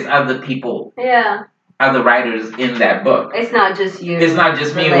there's other people. Yeah. Other writers in that book. It's not just you. It's not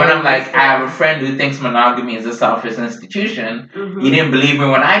just me. When I'm like, I have a friend who thinks monogamy is a selfish institution. Mm-hmm. You didn't believe me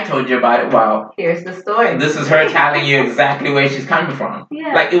when I told you about it. Well, here's the story. This is her telling you exactly where she's coming from.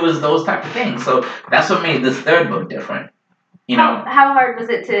 Yeah. It was those type of things. So that's what made this third book different. How hard was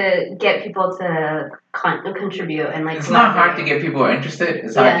it to get people to contribute and It's not hard to get people who are interested.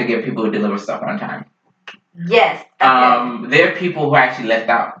 It's hard to get people who deliver stuff on time. Yes. Okay. There are people who actually left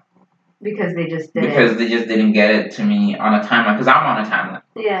out. Because they just didn't. Because they just didn't get it to me on a timeline. Because I'm on a timeline.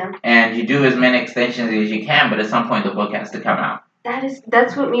 Yeah. And you do as many extensions as you can, but at some point the book has to come out.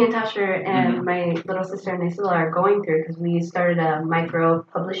 That's what me and Tasha and my little sister Nisela are going through, because we started a micro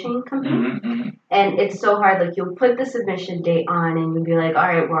publishing company, and it's so hard. You'll put the submission date on, and you'll be like, all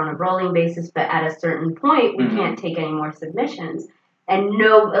right, we're on a rolling basis, but at a certain point, we can't take any more submissions. And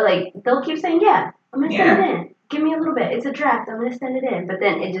they'll keep saying, yeah, I'm gonna send it in. Give me a little bit. It's a draft. I'm gonna send it in, but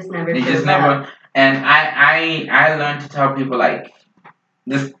then it just never. And I learned to tell people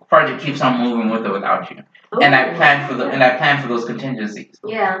this project keeps on moving with or without you. Ooh, and I planned for those contingencies.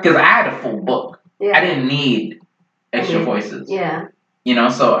 Yeah. Because I had a full book. Yeah. I didn't need extra voices. Yeah.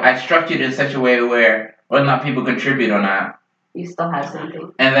 So I structured it in such a way where whether or not people contribute or not, you still have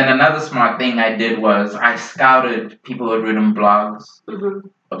something. And then another smart thing I did was I scouted people who had written blogs,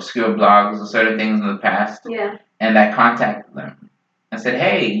 obscure blogs, or certain things in the past. Yeah. And I contacted them. I said,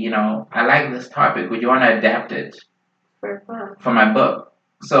 hey, I like this topic. Would you want to adapt it for my book?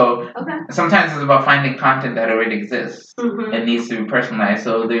 So sometimes it's about finding content that already exists. It needs to be personalized.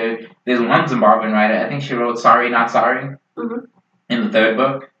 So there's one Zimbabwean writer. I think she wrote Sorry Not Sorry in the third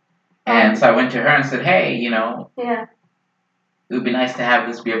book. And so I went to her and said, hey, it would be nice to have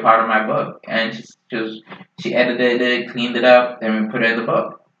this be a part of my book. And she edited it, cleaned it up, and we put it in the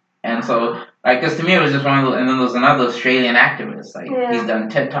book. And so, because to me it was just one of those, and then there was another Australian activist. He's done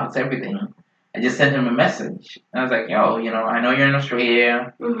TED Talks, everything. I just sent him a message. And I was like, yo, I know you're in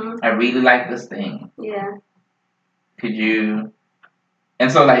Australia. I really like this thing. Yeah. Could you... And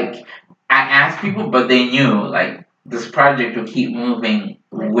so, I asked people, but they knew, this project will keep moving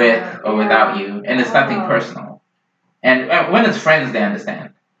with or without you. And it's nothing personal. And when it's friends, they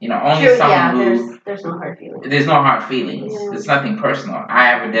understand. Only someone who... There's no hard feelings. There's no hard feelings. Yeah. It's nothing personal. I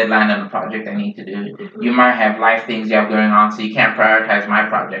have a deadline on the project I need to do. You might have life things you have going on, so you can't prioritize my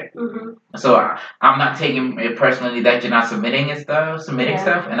project. So I'm not taking it personally that you're not submitting stuff,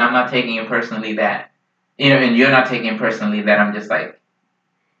 and I'm not taking it personally that, and you're not taking it personally that I'm just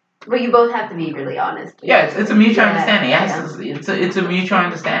But you both have to be really honest. Yeah, it's a mutual understanding. Yes, it's a mutual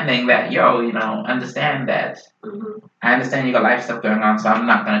understanding that understand that. I understand you got life stuff going on, so I'm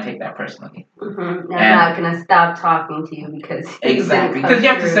not gonna take that personally. I'm not gonna stop talking to you because exactly because you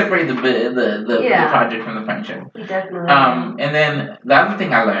have to separate the project from the friendship. Definitely. And then the other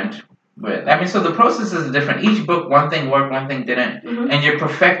thing I learned, so the process is different. Each book, one thing worked, one thing didn't, and you're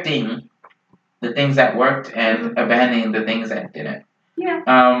perfecting the things that worked and abandoning the things that didn't.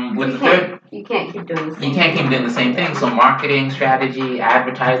 Yeah. With the third, you can't keep doing the same. You can't keep doing the same thing. So marketing, strategy,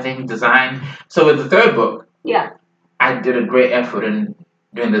 advertising, design. So with the third book, I did a great effort in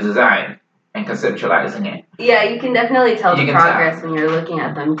doing the design and conceptualizing it. Yeah, you can definitely tell the progress when you're looking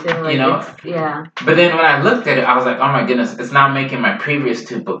at them too. Like, yeah. But then when I looked at it, I was like, oh my goodness, it's not making my previous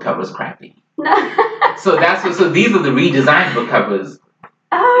 2 book covers crappy. So these are the redesigned book covers.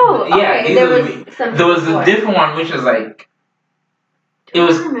 Oh, yeah. Okay. There was a different one which was like. Do you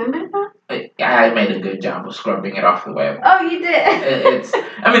remember that? I made a good job of scrubbing it off the web. Oh, you did.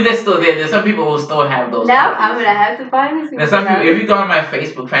 There's still there. There's some people who still have those. Now I'm gonna have to find these. There's some people. If you go on my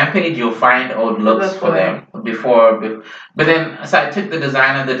Facebook fan page, you'll find old looks for them before. But then, so I took the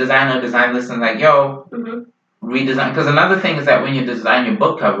designer designed this and like, redesign. Because another thing is that when you design your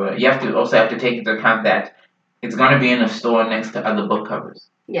book cover, you have to take into account that it's going to be in a store next to other book covers.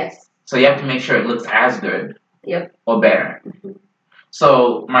 Yes. So you have to make sure it looks as good. Yep. Or better.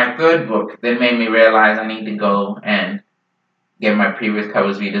 So my third book then made me realize I need to go and get my previous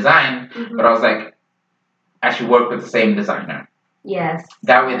covers redesigned. But I was like, I should work with the same designer. Yes.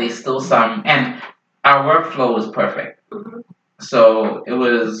 That way they still and our workflow was perfect. So it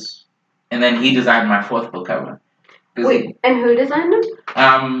was, and then he designed my 4th book cover. Wait, and who designed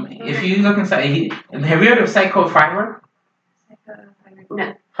them? If you look inside, have you heard of a site called Fiverr?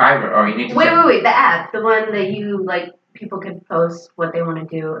 No. Fiverr, or you need to wait, the app, the one that you like. People can post what they want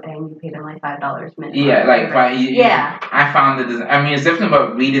to do, and you pay them like $5 minimum. Yeah, I found that. It's definitely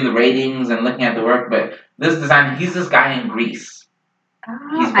about reading the ratings and looking at the work. But this designer, he's this guy in Greece.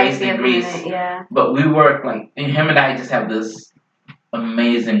 He's based in Greece. But we work him and I just have this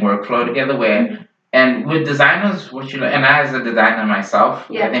amazing workflow together where, and with designers, and I as a designer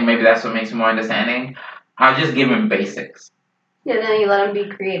myself, I think maybe that's what makes me more understanding. I'll just give him basics. Yeah, then you let them be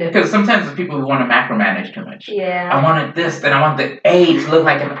creative. Because sometimes the people who want to macromanage too much. Yeah. I wanted this, then I want the A to look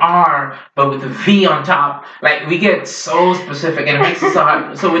like an R, but with a V on top. Like, we get so specific, and it makes it so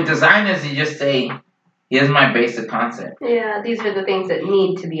hard. So with designers, you just say, here's my basic concept. Yeah, these are the things that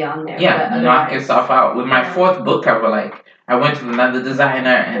need to be on there. Yeah, knock yourself out. With my 4th book cover, I went to another designer,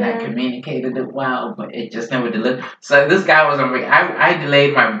 and I communicated it well, but it just never delivered. So this guy was I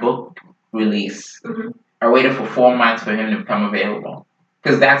delayed my book release. I waited for 4 months for him to become available.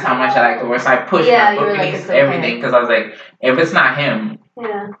 Because that's how much I like to work. So I pushed my book release, everything. Because I was like, if it's not him,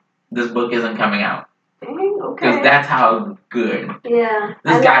 this book isn't coming out. Because that's how good. Yeah.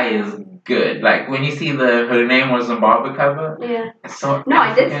 This guy is good. Like, when you see her name was Zimbabwe cover. Yeah. It's so no, African.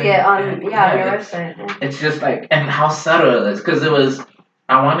 I did see it on your website. Yeah. It's just and how subtle it is. Because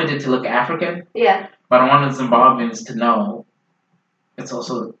I wanted it to look African. Yeah. But I wanted Zimbabweans to know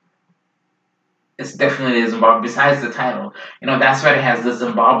it's definitely Zimbabwe. Besides the title, that's why it has the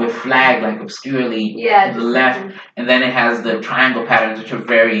Zimbabwe flag, obscurely to the left, and then it has the triangle patterns, which are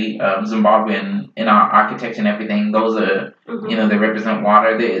very Zimbabwean in our architecture and everything. Those are, they represent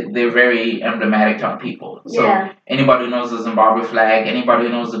water. They're very emblematic to our people. So anybody who knows the Zimbabwe flag, anybody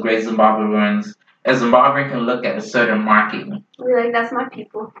who knows the Great Zimbabwe Ruins, a Zimbabwean can look at a certain marking. We're like, that's my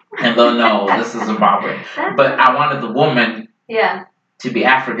people. And they'll know this is Zimbabwe. But I wanted the woman. Yeah. To be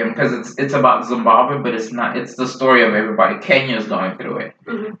African, because it's about Zimbabwe, but it's not. It's the story of everybody. Kenya's going through it,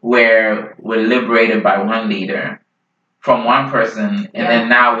 where we're liberated by one leader from one person, and then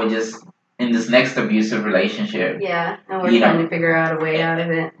now we're just in this next abusive relationship. Yeah, and we're trying to figure out a way out of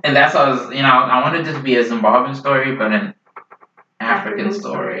it. And that's why I wanted this to be a Zimbabwean story, but an African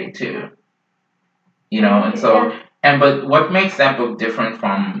story too. And so but what makes that book different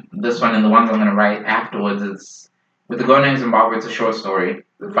from this one and the ones I'm gonna write afterwards is. With The Girl Named Zimbabwe, it's a short story,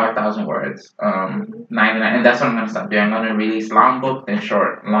 5,000 words, 99, and that's what I'm going to stop doing. I'm going to release long book, then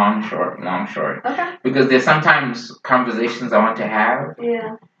short, long, short, long, short. Okay. Because there's sometimes conversations I want to have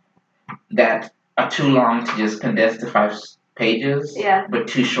that are too long to just condense to 5 pages, but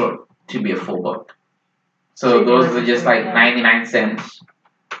too short to be a full book. So those are just 99-cent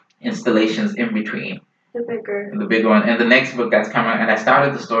installations in between. The bigger one. And the next book that's coming, and I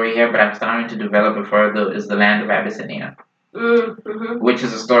started the story here, but I'm starting to develop it further, is The Land of Abyssinia. Which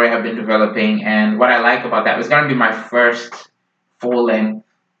is a story I've been developing. And what I like about that, it's going to be my first full-length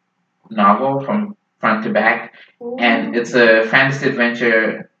novel from front to back. And it's a fantasy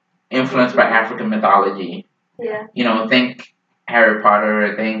adventure influenced by African mythology. Yeah. You know, think Harry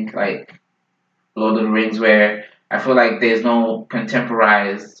Potter, think like Lord of the Rings, where I feel like there's no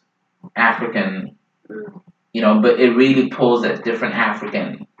contemporized African, you know, but it really pulls at different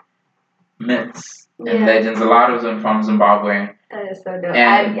African myths and legends. A lot of them from Zimbabwe. That is so dope.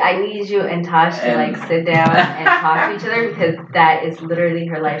 I need you and Tosh to like sit down and talk to each other, because that is literally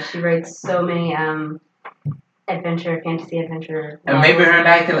her life. She writes so many fantasy adventure. And maybe her and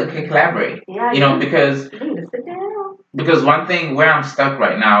I can collaborate. Yeah. You know, because you need to sit down. Because one thing where I'm stuck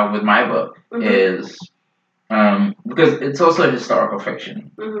right now with my book is because it's also a historical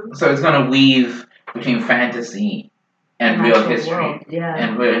fiction, so it's gonna weave between fantasy and real history. World. Yeah.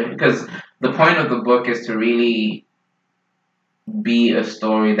 And because the point of the book is to really be a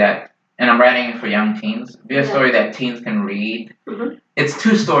story that, and I'm writing it for young teens, be a story that teens can read. It's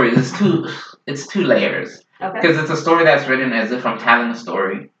two stories. It's two layers. Because it's a story that's written as if I'm telling a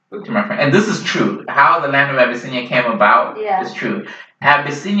story to my friend. And this is true. How the land of Abyssinia came about is true.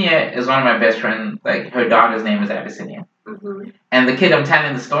 Abyssinia is one of my best friends. Like, her daughter's name is Abyssinia. And the kid I'm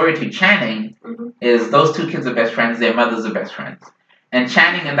telling the story to, Channing, is those two kids are best friends. Their mothers are best friends. And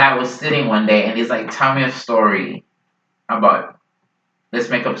Channing and I was sitting one day, and he's like, tell me a story about, let's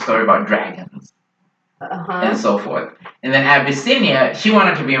make up a story about dragons. And so forth. And then Abyssinia, she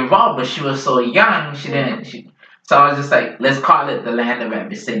wanted to be involved, but she was so young, she didn't. So I was just like, let's call it the land of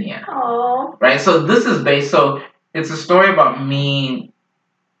Abyssinia. Aww. Right? So this is based, so it's a story about me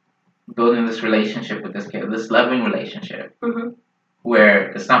building this relationship with this kid, this loving relationship,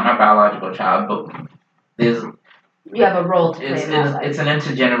 where it's not my biological child, but there's... You have a role to play in that life. It's an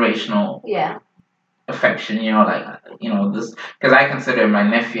intergenerational... affection, you know, like, you know, this, because I consider him my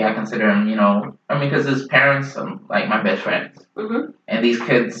nephew, I consider him, you know, I mean, because his parents are like my best friends, and these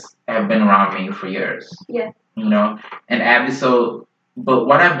kids have been around me for years, you know, and Abby, so, but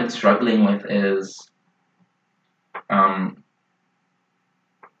what I've been struggling with is, kind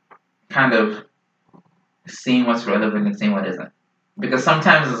of seeing what's relevant and seeing what isn't. Because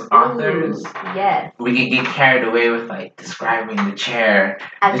sometimes as authors, we can get carried away with like describing the chair.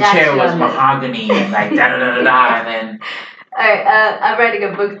 The chair was mahogany and like da da da da da, and then. All right, I'm writing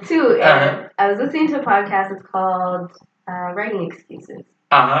a book too, and I was listening to a podcast. It's called Writing Excuses.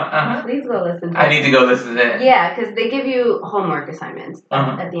 Please go listen to it. I need to go listen to it. Yeah, because they give you homework assignments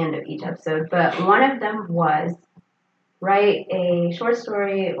at the end of each episode. But one of them was write a short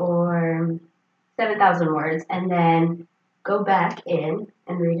story or 7,000 words, and then go back in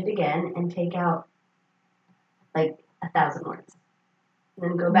and read it again and take out like 1,000 words.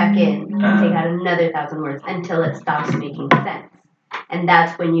 And then go back in and take out another 1,000 words until it stops making sense. And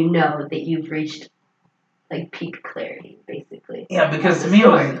that's when you know that you've reached like peak clarity, basically. Yeah, because to me it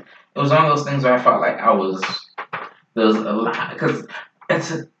was one of those things where I felt like there was a lot, because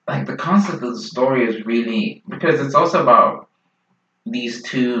it's like the concept of the story is really, because it's also about these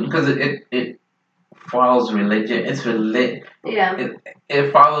two, because it follows religion. It's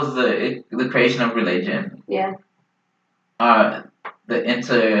it follows the creation of religion. Yeah. I don't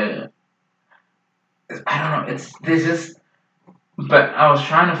know. There's just, but I was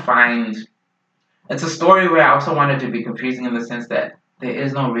trying to find. It's a story where I also wanted to be confusing in the sense that there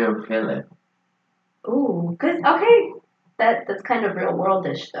is no real villain. Ooh, okay. That's kind of real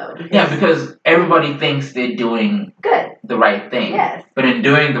worldish though. Because everybody thinks they're doing the right thing. Yes. But in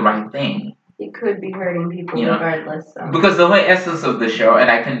doing the right thing, you could be hurting people regardless. So. Because the whole essence of the show, and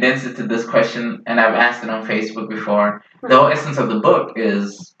I condensed it to this question, and I've asked it on Facebook before, the whole essence of the book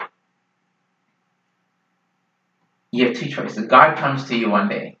is you have two choices. God comes to you one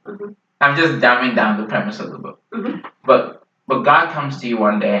day. I'm just dumbing down the premise of the book. But God comes to you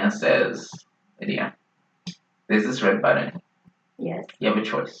one day and says, Lydia, there's this red button. Yes. You have a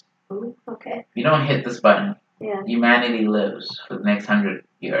choice. Ooh, okay. If you don't hit this button, humanity lives for the next 100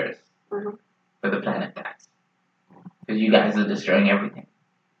 years. For the planet dies. Because you guys are destroying everything.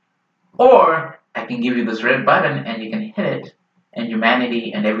 Or, I can give you this red button and you can hit it, and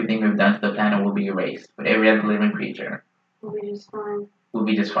humanity and everything we've done to the planet will be erased. But every other living creature will be just fine. Will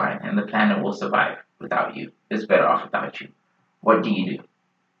be just fine, and the planet will survive without you. It's better off without you. What do you do?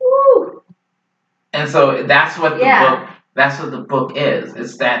 Woo! And so that's what the book is.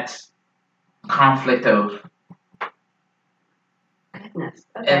 It's that conflict of goodness.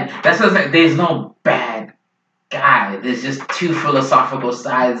 Okay. And that's what I'm saying. There's no bad guy. There's just two philosophical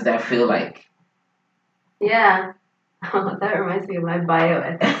sides that feel like. Yeah. Oh, that reminds me of my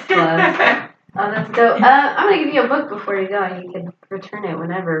bioethics class. Oh, that's dope. I'm gonna give you a book before you go. You can return it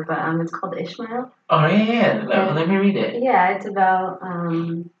whenever. But it's called Ishmael. Oh yeah. Let me read it. Yeah, it's about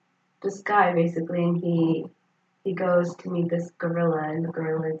this guy basically, and he goes to meet this gorilla, and the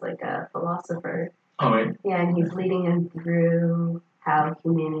gorilla is like a philosopher. Oh, right. Yeah, and he's leading him through how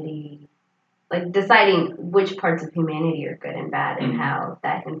humanity, like deciding which parts of humanity are good and bad, and how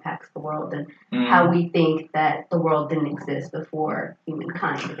that impacts the world, and how we think that the world didn't exist before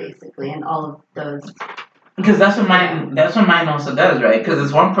humankind, basically, and all of those. Because that's what mine also does, right? Because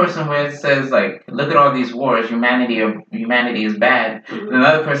it's one person where it says like, look at all these wars, humanity is bad. Mm-hmm. And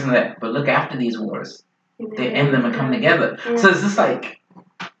another person but look after these wars, they end them and come together. Yeah. So it's just like,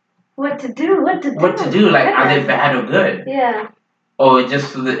 what to do? Like, are they bad or good? Yeah. Or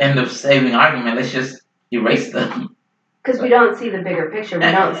just for the end of saving argument, let's just erase them. Because we don't see the bigger picture. We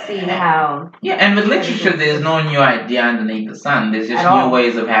don't see how... Yeah, and with literature, there's no new idea underneath the sun. There's just new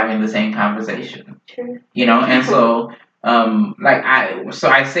ways of having the same conversation. True. You know, and so,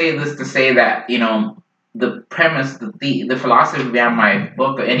 I say this to say that, you know, the premise, the philosophy behind my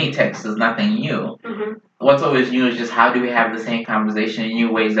book or any text is nothing new. Mm-hmm. What's always new is just how do we have the same conversation in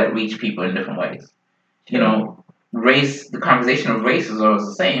new ways that reach people in different ways. True. You know, the conversation of race is always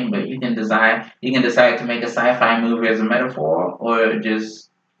the same, but you can decide to make a sci-fi movie as a metaphor, or just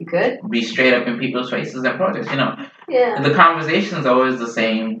be straight up in people's faces and protest. You know, the conversation's always the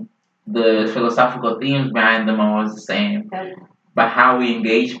same. The philosophical themes behind them are always the same, but how we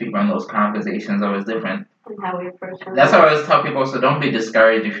engage people in those conversations are always different. And how we approach them. That's why I always tell people: so don't be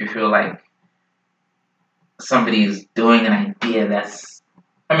discouraged if you feel like somebody's doing an idea that's.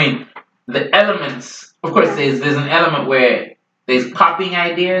 I mean, the elements. Of course, there's an element where there's copying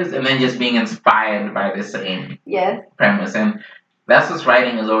ideas and then just being inspired by the same premise. And that's what's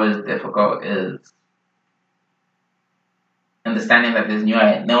writing is always difficult, is understanding that there's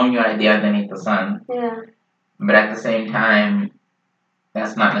no new idea underneath the sun. Yeah. But at the same time,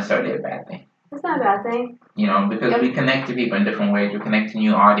 that's not necessarily a bad thing. It's not a bad thing. You know, because we connect to people in different ways. We connect to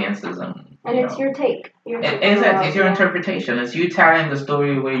new audiences. And it's your take. Exactly. It's your interpretation. It's you telling the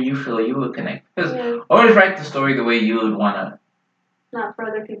story where you feel you would connect. Because always write the story the way you would want to. Not for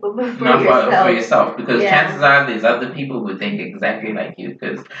other people, but for yourself. For yourself. Because chances are there's other people who think exactly like you.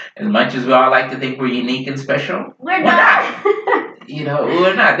 Because as much as we all like to think we're unique and special, we're not. You know,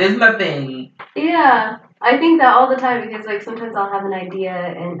 we're not. There's nothing. Yeah. I think that all the time, because like sometimes I'll have an idea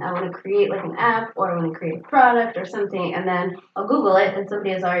and I want to create like an app, or I want to create a product or something, and then I'll Google it and somebody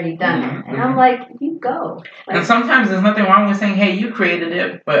has already done it, and I'm like, you go. Like, and sometimes there's nothing wrong with saying, hey, you created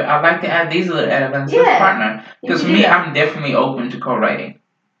it, but I'd like to add these other elements as a partner. Because for me, I'm definitely open to co-writing.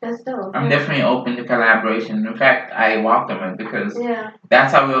 That's dope. I'm definitely open to collaboration. In fact, I welcome it because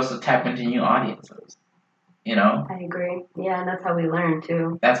that's how we also tap into new audiences. You know? I agree. Yeah, and that's how we learn,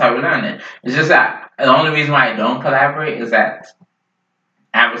 too. That's how we learn it. It's just that the only reason why I don't collaborate is that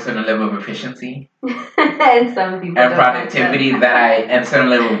I have a certain level of efficiency. And some people and productivity and certain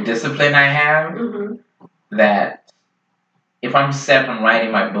level of discipline I have, that if I'm set on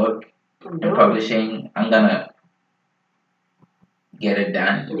writing my book and publishing, I'm going to get it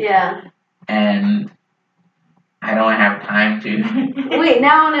done. Yeah. And I don't have time to. Wait,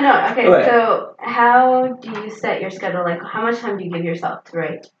 now I want to know. Okay, so how do you set your schedule? Like, how much time do you give yourself to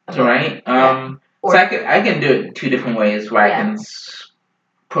write? To write? So I can do it two different ways where I can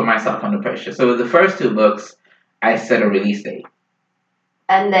put myself under pressure. So with the first two books, I set a release date.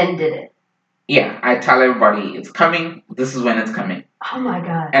 And then did it? Yeah, I tell everybody it's coming. This is when it's coming. Oh my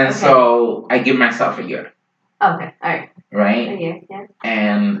God. And so I give myself a year. Okay, all right. Right? A year, yeah.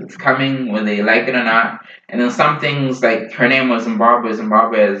 And it's coming whether they like it or not. And then some things, like her name was Zimbabwe.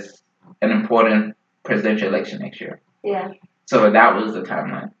 Zimbabwe is an important presidential election next year. Yeah. So that was the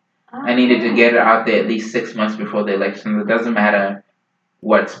timeline. I needed to get it out there at least 6 months before the election. It doesn't matter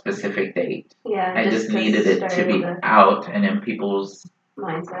what specific date. Yeah. I just needed it to be out and in people's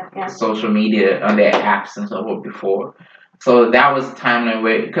mindset, social media, on their apps and so forth before. So that was the timeline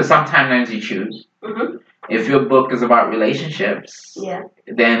where, because some timelines you choose. Mm-hmm. If your book is about relationships,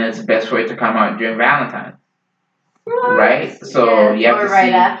 then it's best for it to come out during Valentine's. Right? So you have to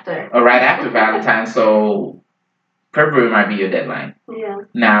right after. Or right after Valentine's. So February might be your deadline. Yeah.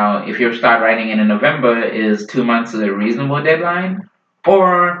 Now, if you start writing in November, is 2 months a reasonable deadline?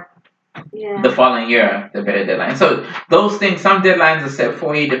 Or the following year, the better deadline? So those things, some deadlines are set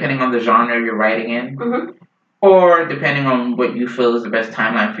for you depending on the genre you're writing in. Mm-hmm. Or depending on what you feel is the best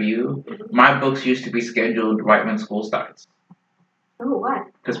timeline for you. Mm-hmm. My books used to be scheduled right when school starts. Oh, why?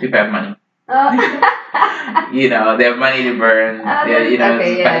 Because people have money. You know, they have money to burn.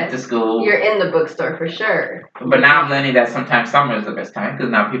 It's back to school. You're in the bookstore for sure. But now I'm learning that sometimes summer is the best time because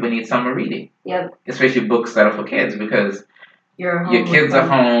now people need summer reading. Yep. Especially books that are for kids because your kids are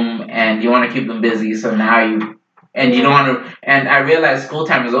home and you want to keep them busy. So now you And you don't want to. And I realized school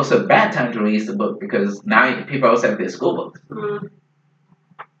time is also a bad time to release the book because now people also have their school books. Mm.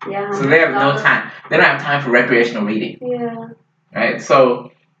 Yeah. So they have no time. They don't have time for recreational reading. Yeah. Right.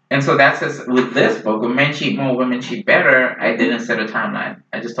 So that's just with this book, with Men Cheat More, Women Cheat Better. I didn't set a timeline.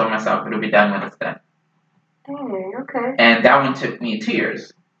 I just told myself it'll be done when it's done. Hey, okay. And that one took me 2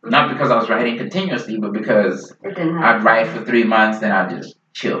 years. Not because I was writing continuously, but because I'd write for 3 months, then I'd just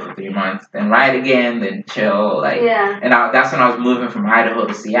chill for 3 months, then write again, then chill. And that's when I was moving from Idaho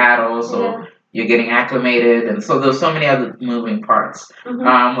to Seattle, so you're getting acclimated, and so there's so many other moving parts.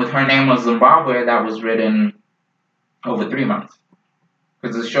 With Her Name Was Zimbabwe, that was written over 3 months.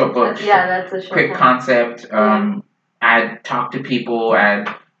 Because it's a short book. That's a short quick concept. I'd talked to people. I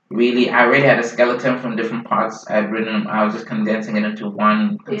already had a skeleton from different parts. I was just condensing it into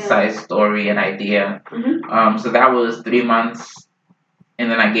one concise story and idea. So that was 3 months,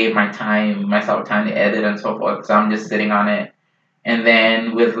 and then I gave myself time to edit and so forth. So I'm just sitting on it. And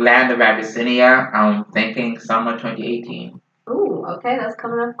then with Land of Abyssinia, I'm thinking summer 2018. Ooh, okay, that's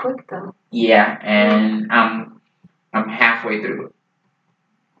coming up quick though. Yeah, and I'm halfway through it.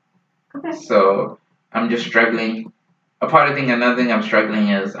 Okay. So I'm just struggling. Another thing I'm struggling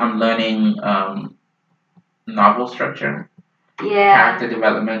is I'm learning novel structure, character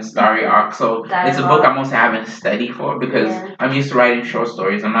development, story arc. So it's a book I'm also having to study for because I'm used to writing short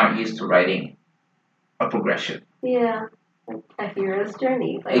stories. I'm not used to writing a progression. Yeah, a hero's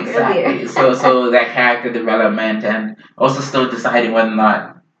journey. Exactly. so that character development and also still deciding whether or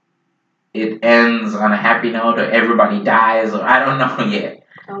not it ends on a happy note or everybody dies or I don't know yet.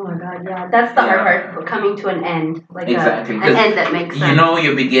 Oh my god, yeah. That's the hard part, coming to an end. Exactly. An end that makes sense. You know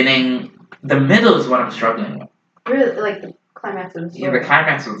you're beginning, the middle is what I'm struggling with. Really? Like the climax of the story? Yeah, the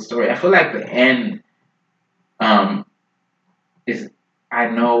climax of the story. I feel like the end is, I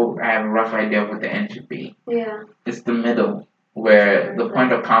know I have a rough idea of what the end should be. Yeah. It's the middle, where the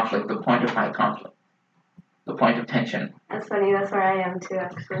point of conflict, the point of high conflict, the point of tension. That's funny, that's where I am too,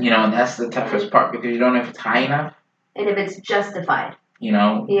 actually. That's the toughest part because you don't know if it's high enough. And if it's justified.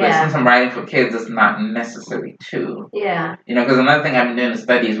 But since I'm writing for kids, it's not necessary too. Yeah. Because another thing I've been doing to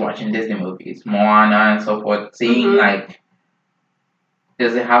study is watching Disney movies, Moana and so forth, seeing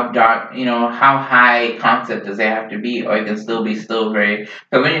does it have dark, how high concept does it have to be, or it can still be very,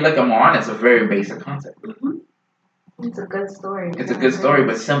 because when you look at Moana, it's a very basic concept. It's a good story. It's a good story,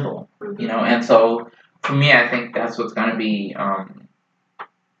 but simple, and so for me, I think that's what's going to be,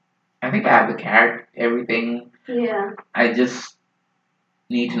 I think I have the character, everything. Yeah. I just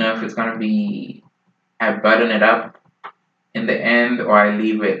need to know if it's going to be, I button it up in the end or I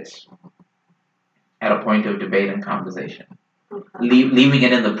leave it at a point of debate and conversation. Okay. Leaving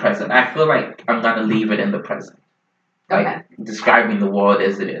it in the present. I feel like I'm going to leave it in the present. Like describing the world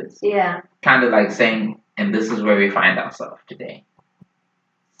as it is. Yeah. Kind of like saying, and this is where we find ourselves today.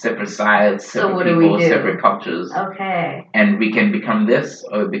 Separate sides, separate people, separate cultures. Okay. And we can become this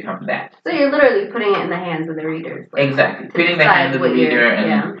or become that. So you're literally putting it in the hands of the readers. Exactly. Putting the hands of the reader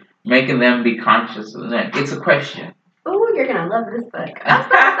and making them be conscious of that. It's a question. Oh, you're going to love this book. I'm so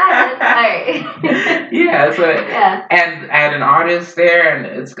excited. All right. Yeah. And I had an artist there, and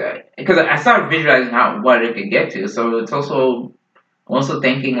it's good. Because I started visualizing what it could get to. So it's also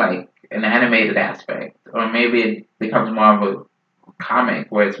thinking like an animated aspect. Or maybe it becomes more of a comic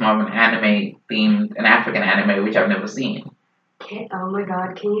where it's more of an anime themed, an African anime, which I've never seen. Oh my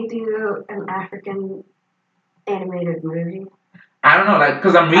god, can you do an African animated movie? I don't know,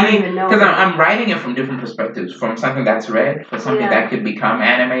 because I'm reading, because I'm writing it from different perspectives, from something that's read, for something that could become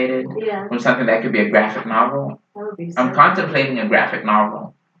animated, from something that could be a graphic novel. That would be I'm contemplating a graphic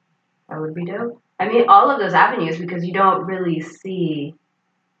novel. That would be dope. I mean, all of those avenues, because you don't really see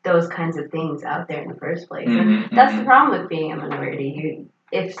those kinds of things out there in the first place. And that's the problem with being a minority.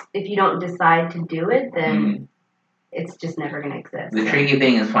 If you don't decide to do it, then it's just never going to exist. The tricky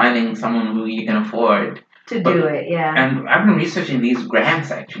thing is finding someone who you can afford to do it, And I've been researching these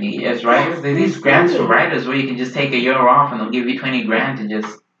grants, actually, as writers. There's these grants for writers where you can just take a year off and they'll give you $20,000 to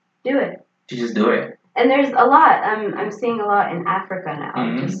just do it. And there's a lot. I'm seeing a lot in Africa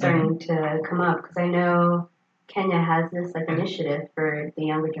now, just starting to come up, because I know Kenya has this initiative for the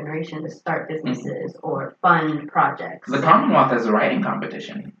younger generation to start businesses or fund projects. The Commonwealth has a writing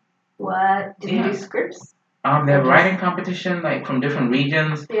competition. What? Do they do scripts? They have writing competition from different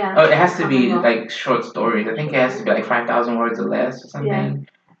regions. Yeah. Oh, it has to be short stories. I think it has to be 5,000 words or less or something. Yeah.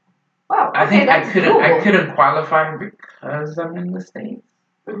 Wow. I think I couldn't qualify because I'm in the States.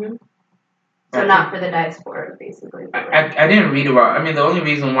 So not for the diaspora, basically. I didn't read about. I mean, the only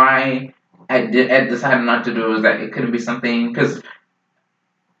reason why I decided not to do it was that it couldn't be something, because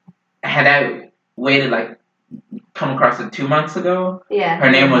had I waited come across it 2 months ago. Yeah. Her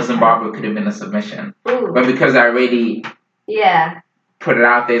name was Zimbabwe. Could have been a submission. Ooh. But because I already put it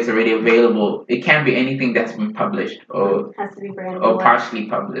out there, it's already available. It can't be anything that's been published or has to be brand new or partially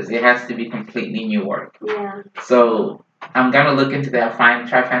published. It has to be completely new work. Yeah. So I'm gonna look into that. Try to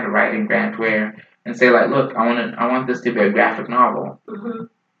find a writing grant and say like, look, I want this to be a graphic novel,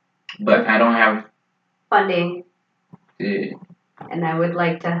 but I don't have funding. And I would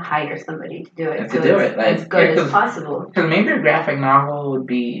like to hire somebody to do it. To do it as good as possible. Because maybe a graphic novel would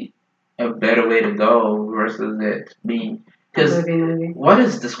be a better way to go versus it being. Because what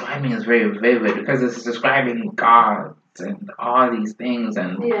it's describing is very vivid because it's describing gods and all these things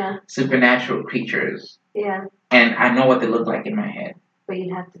and supernatural creatures. Yeah. And I know what they look like in my head. But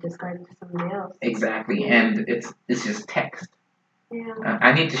you'd have to describe it to somebody else. Exactly. And it's just text. Yeah.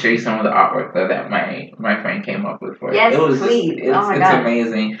 I need to show you some of the artwork that my friend came up with for it. Yes, it was please. It's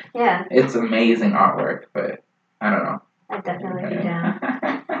amazing. Yeah. It's amazing artwork, but I don't know. I'd definitely be down.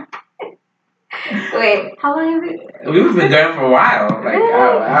 Wait, how long have you? We've been doing it for a while. Like,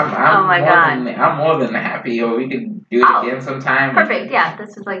 really? I'm more than happy. Or we could do it again sometime. Perfect. Yeah,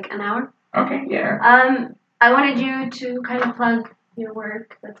 this is like an hour. Okay. Yeah. I wanted you to kind of plug your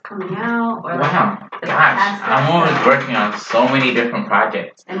work that's coming out. Or wow. Gosh, I'm always working on so many different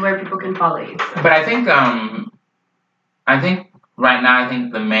projects. And where people can follow you. So. But I think right now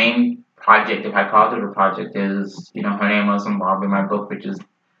the main project, if I called it a project, is Her Name Was Zimbabwe, my book, which is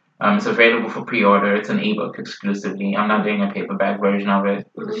it's available for pre-order. It's an ebook exclusively. I'm not doing a paperback version of it.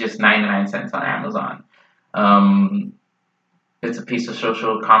 It's just 99 cents on Amazon. It's a piece of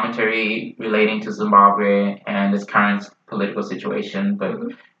social commentary relating to Zimbabwe and its current political situation, but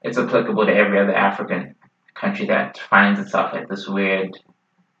it's applicable to every other African country that finds itself at this weird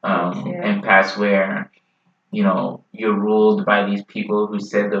impasse where, you're ruled by these people who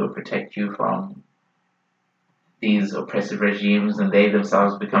said they would protect you from these oppressive regimes, and they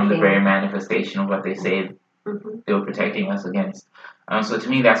themselves become the very manifestation of what they say they were protecting us against. So to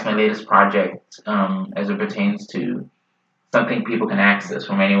me, that's my latest project as it pertains to something people can access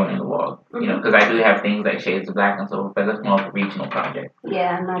from anywhere in the world. Because I do have things like Shades of Black and so forth, but that's more of a regional project.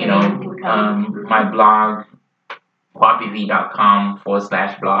 Yeah, not my blog,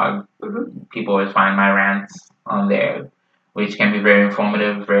 kwapiv.com/blog. People always find my rants on there, which can be very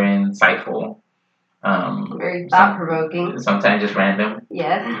informative, very insightful. Very thought-provoking. Sometimes just random.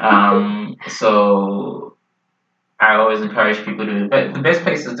 Yeah. So I always encourage people to, but the best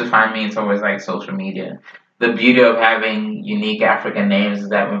places to find me is always like social media. The beauty of having unique African names is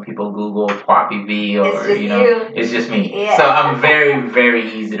that when people Google Kwapi V it's just me. Yeah. So I'm very,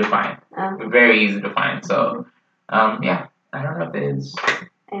 very easy to find. Very easy to find. So, I don't know if there's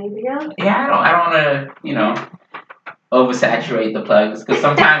anything else. Yeah, I don't want to, oversaturate the plugs because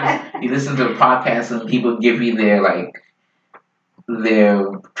sometimes you listen to the podcast and people give you their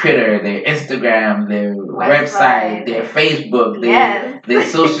Twitter, their Instagram, their website, their Facebook, their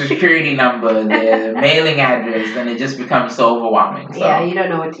social security number, their mailing address, and it just becomes so overwhelming. So, yeah, you don't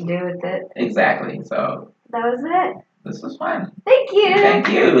know what to do with it. Exactly. So that was it. This was fun. Thank you. Thank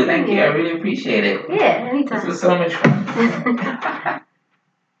you. I really appreciate it. Yeah, anytime. This was so much fun.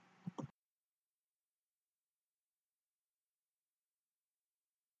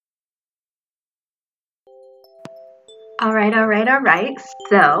 All right.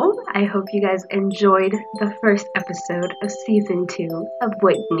 So, I hope you guys enjoyed the first episode of Season 2 of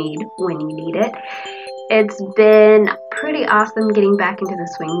What You Need When You Need It. It's been pretty awesome getting back into the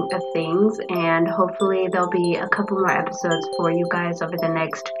swing of things, and hopefully there'll be a couple more episodes for you guys over the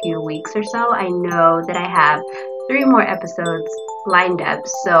next few weeks or so. I know that I have 3 more episodes lined up,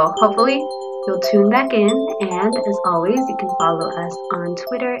 so hopefully you'll tune back in, and as always, you can follow us on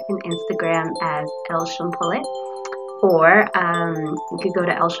Twitter and Instagram as El Shumpole. Or you could go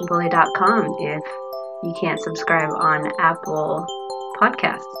to elshampole.com if you can't subscribe on Apple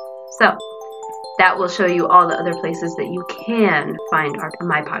Podcasts. So that will show you all the other places that you can find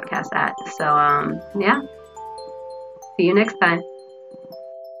my podcast at. So, see you next time.